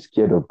means to be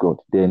scared of God,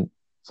 then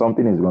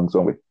something is wrong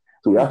somewhere.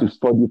 So we have to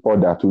study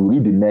further to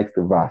read the next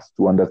verse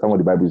to understand what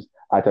the Bible is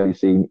actually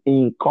saying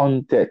in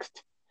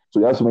context. So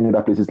there are so many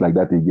other places like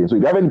that again. So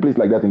if you have any place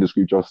like that in the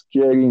scripture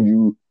scaring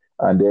you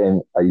and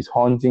then is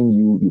haunting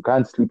you, you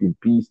can't sleep in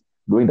peace,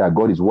 knowing that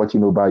God is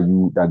watching over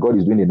you, that God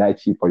is doing the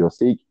night shift for your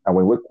sake. And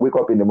when you wake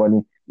up in the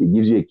morning, He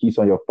gives you a kiss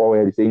on your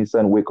forehead saying,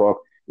 son, wake up.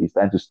 It's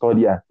time to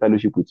study and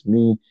fellowship with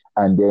me.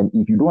 And then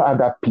if you don't have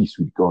that peace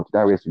with God,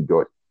 that rest with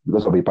God,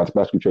 because of a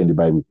particular scripture in the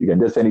Bible, you can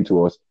just send it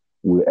to us.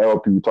 We'll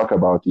help you talk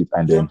about it,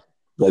 and Yeah. then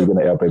that's going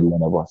to help every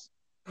one of us.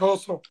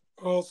 Awesome.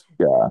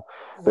 Yeah.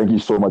 Thank you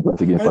so much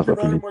once again, Thank you Pastor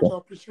very Philip. much. I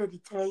appreciate the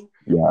time.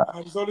 Yeah.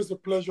 And it's always a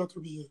pleasure to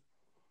be here.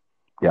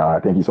 Yeah.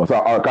 Thank you so much. So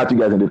I'll catch you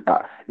guys in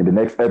the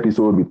next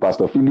episode with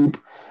Pastor Philip.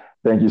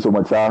 Thank you so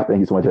much, sir. Thank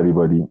you so much,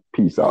 everybody.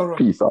 Peace out. Right.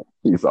 Peace out.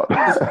 Peace out.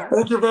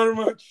 Thank you very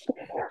much.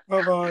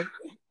 Bye-bye.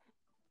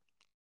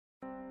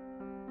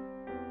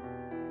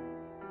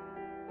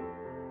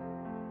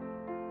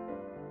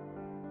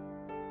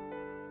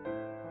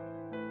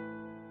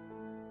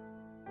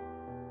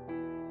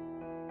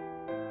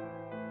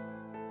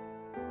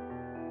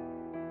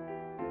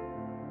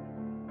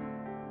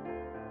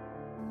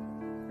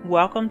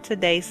 Welcome to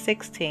day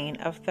 16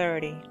 of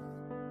 30.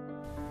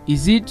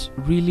 Is it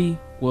really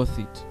worth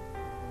it?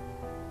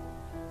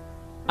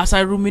 As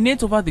I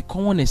ruminate over the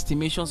common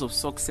estimations of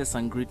success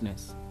and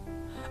greatness,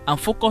 and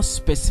focus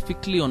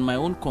specifically on my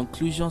own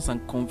conclusions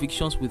and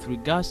convictions with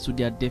regards to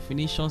their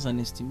definitions and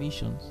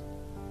estimations,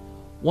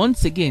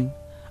 once again,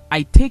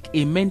 I take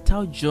a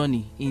mental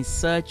journey in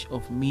search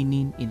of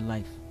meaning in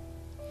life.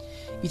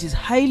 It is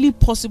highly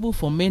possible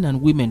for men and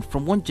women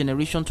from one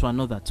generation to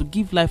another to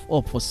give life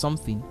up for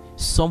something,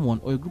 someone,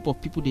 or a group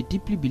of people they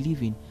deeply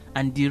believe in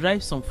and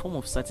derive some form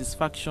of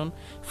satisfaction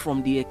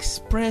from the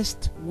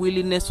expressed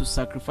willingness to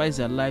sacrifice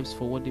their lives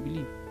for what they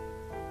believe.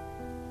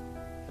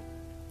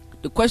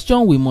 The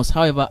question we must,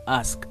 however,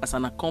 ask as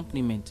an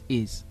accompaniment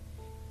is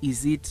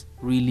it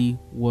really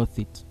worth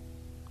it?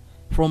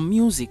 From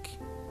music,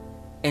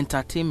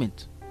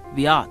 entertainment,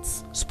 the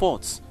arts,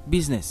 sports,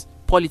 business,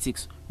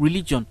 politics,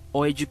 religion,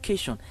 or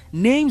education,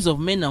 names of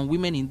men and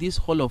women in this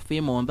Hall of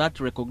Fame or on that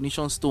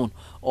recognition stone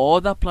or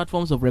other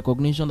platforms of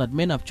recognition that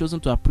men have chosen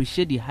to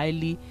appreciate the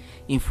highly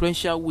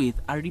influential with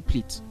are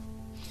replete.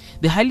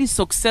 The highly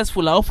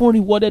successful are often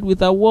rewarded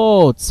with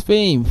awards,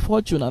 fame,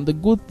 fortune, and the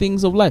good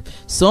things of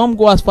life. Some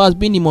go as far as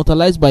being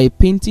immortalized by a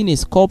painting, a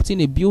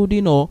sculpting, a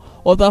building, or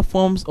other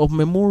forms of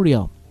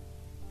memorial.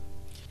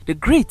 The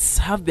greats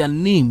have their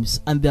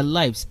names and their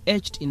lives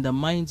etched in the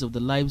minds of the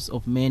lives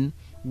of men,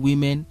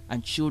 women,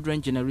 and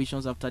children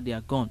generations after they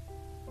are gone.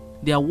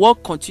 Their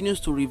work continues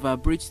to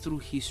reverberate through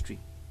history.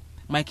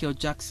 Michael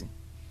Jackson,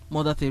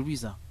 Mother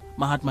Teresa,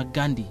 Mahatma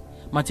Gandhi,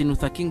 Martin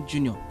Luther King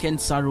Jr., Ken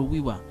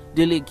Saro-Wiwa,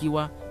 Dele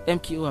Giwa,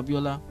 MKO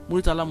Abiola,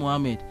 Murtala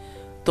Mohammed,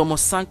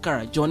 Thomas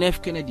Sankara, John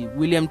F. Kennedy,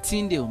 William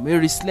Tyndale,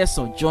 Mary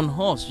Slessor, John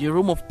Hus,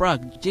 Jerome of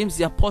Prague, James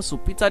the Apostle,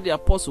 Peter the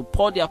Apostle,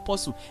 Paul the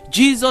Apostle,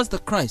 Jesus the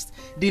Christ.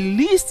 The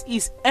list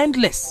is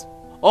endless.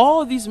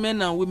 All these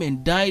men and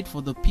women died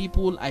for the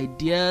people,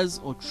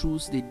 ideas, or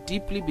truths they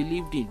deeply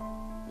believed in.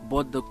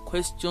 But the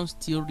question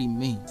still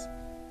remains,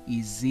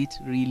 is it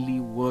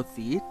really worth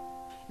it?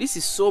 This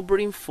is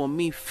sobering for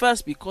me,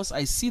 first because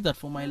I see that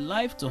for my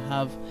life to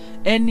have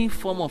any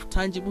form of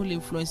tangible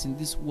influence in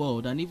this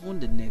world and even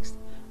the next,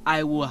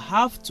 I will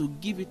have to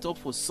give it up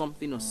for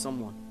something or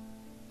someone.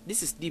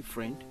 This is deep,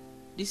 friend.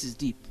 This is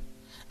deep,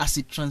 as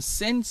it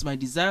transcends my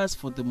desires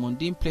for the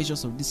mundane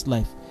pleasures of this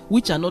life,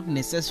 which are not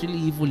necessarily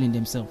evil in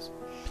themselves.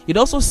 It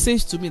also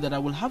says to me that I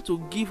will have to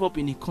give up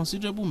in a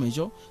considerable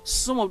measure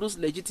some of those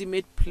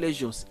legitimate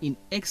pleasures in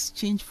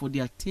exchange for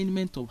the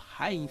attainment of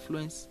high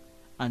influence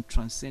and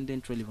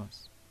transcendent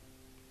relevance.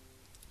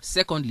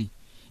 Secondly,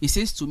 it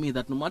says to me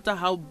that no matter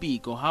how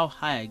big or how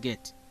high I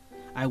get,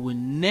 I will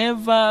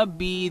never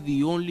be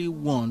the only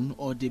one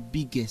or the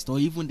biggest or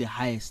even the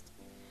highest.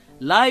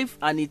 Life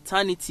and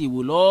eternity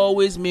will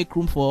always make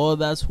room for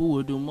others who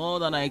will do more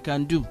than I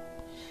can do.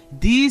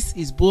 This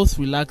is both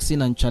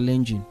relaxing and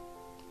challenging.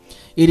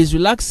 It is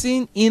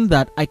relaxing in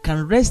that I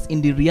can rest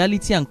in the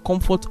reality and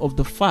comfort of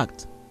the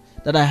fact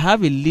that I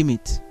have a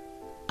limit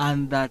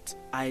and that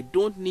I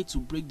don't need to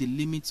break the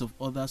limits of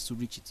others to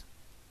reach it.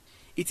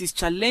 It is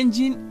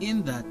challenging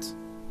in that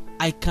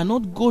I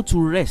cannot go to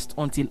rest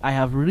until I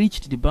have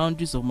reached the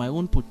boundaries of my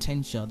own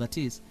potential. That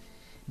is,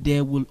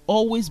 there will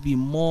always be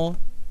more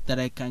that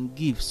I can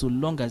give so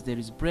long as there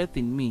is breath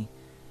in me,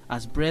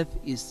 as breath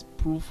is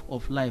proof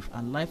of life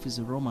and life is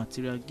a raw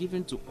material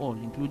given to all,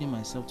 including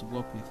myself, to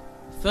work with.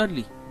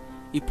 Thirdly,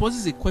 it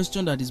poses a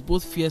question that is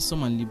both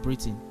fearsome and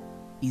liberating.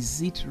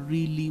 Is it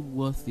really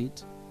worth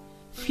it?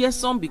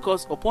 Fearsome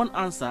because upon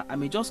answer, I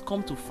may just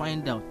come to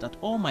find out that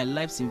all my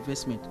life's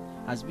investment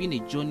has been a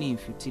journey in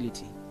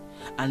futility.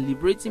 And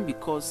liberating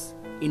because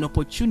in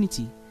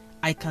opportunity,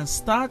 I can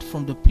start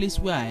from the place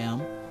where I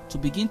am to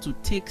begin to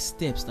take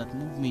steps that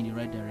move me in the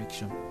right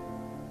direction.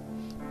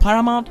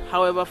 Paramount,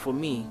 however, for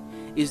me,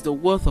 is the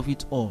worth of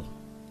it all.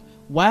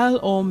 While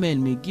all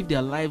men may give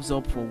their lives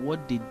up for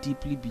what they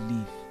deeply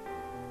believe,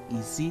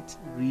 is it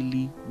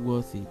really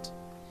worth it?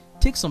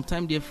 Take some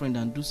time, dear friend,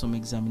 and do some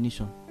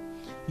examination.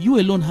 You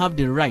alone have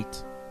the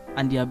right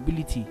and the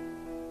ability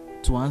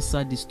to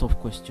answer this tough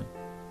question.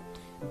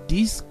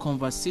 This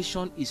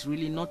conversation is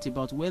really not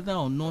about whether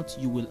or not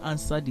you will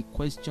answer the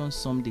question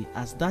someday,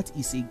 as that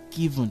is a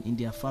given in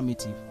the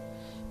affirmative,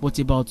 but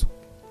about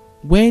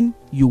when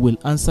you will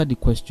answer the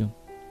question.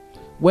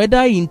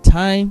 Whether in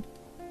time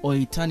or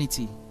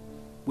eternity,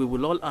 we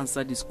will all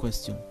answer this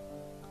question.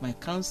 My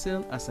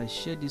counsel as I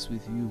share this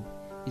with you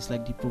is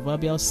like the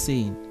proverbial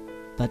saying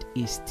that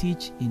a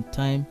stitch in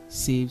time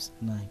saves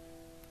 9.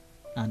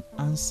 An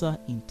answer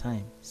in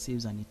time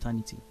saves an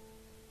eternity.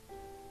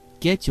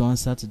 Get your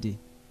answer today,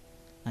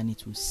 and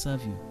it will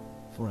serve you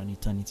for an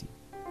eternity.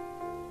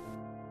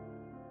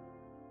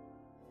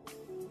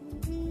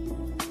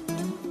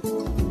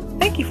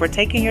 Thank you for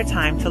taking your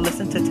time to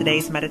listen to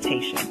today's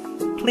meditation.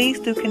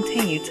 Please do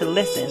continue to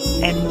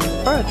listen and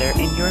move further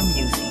in your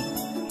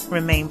musing.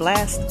 Remain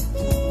blessed.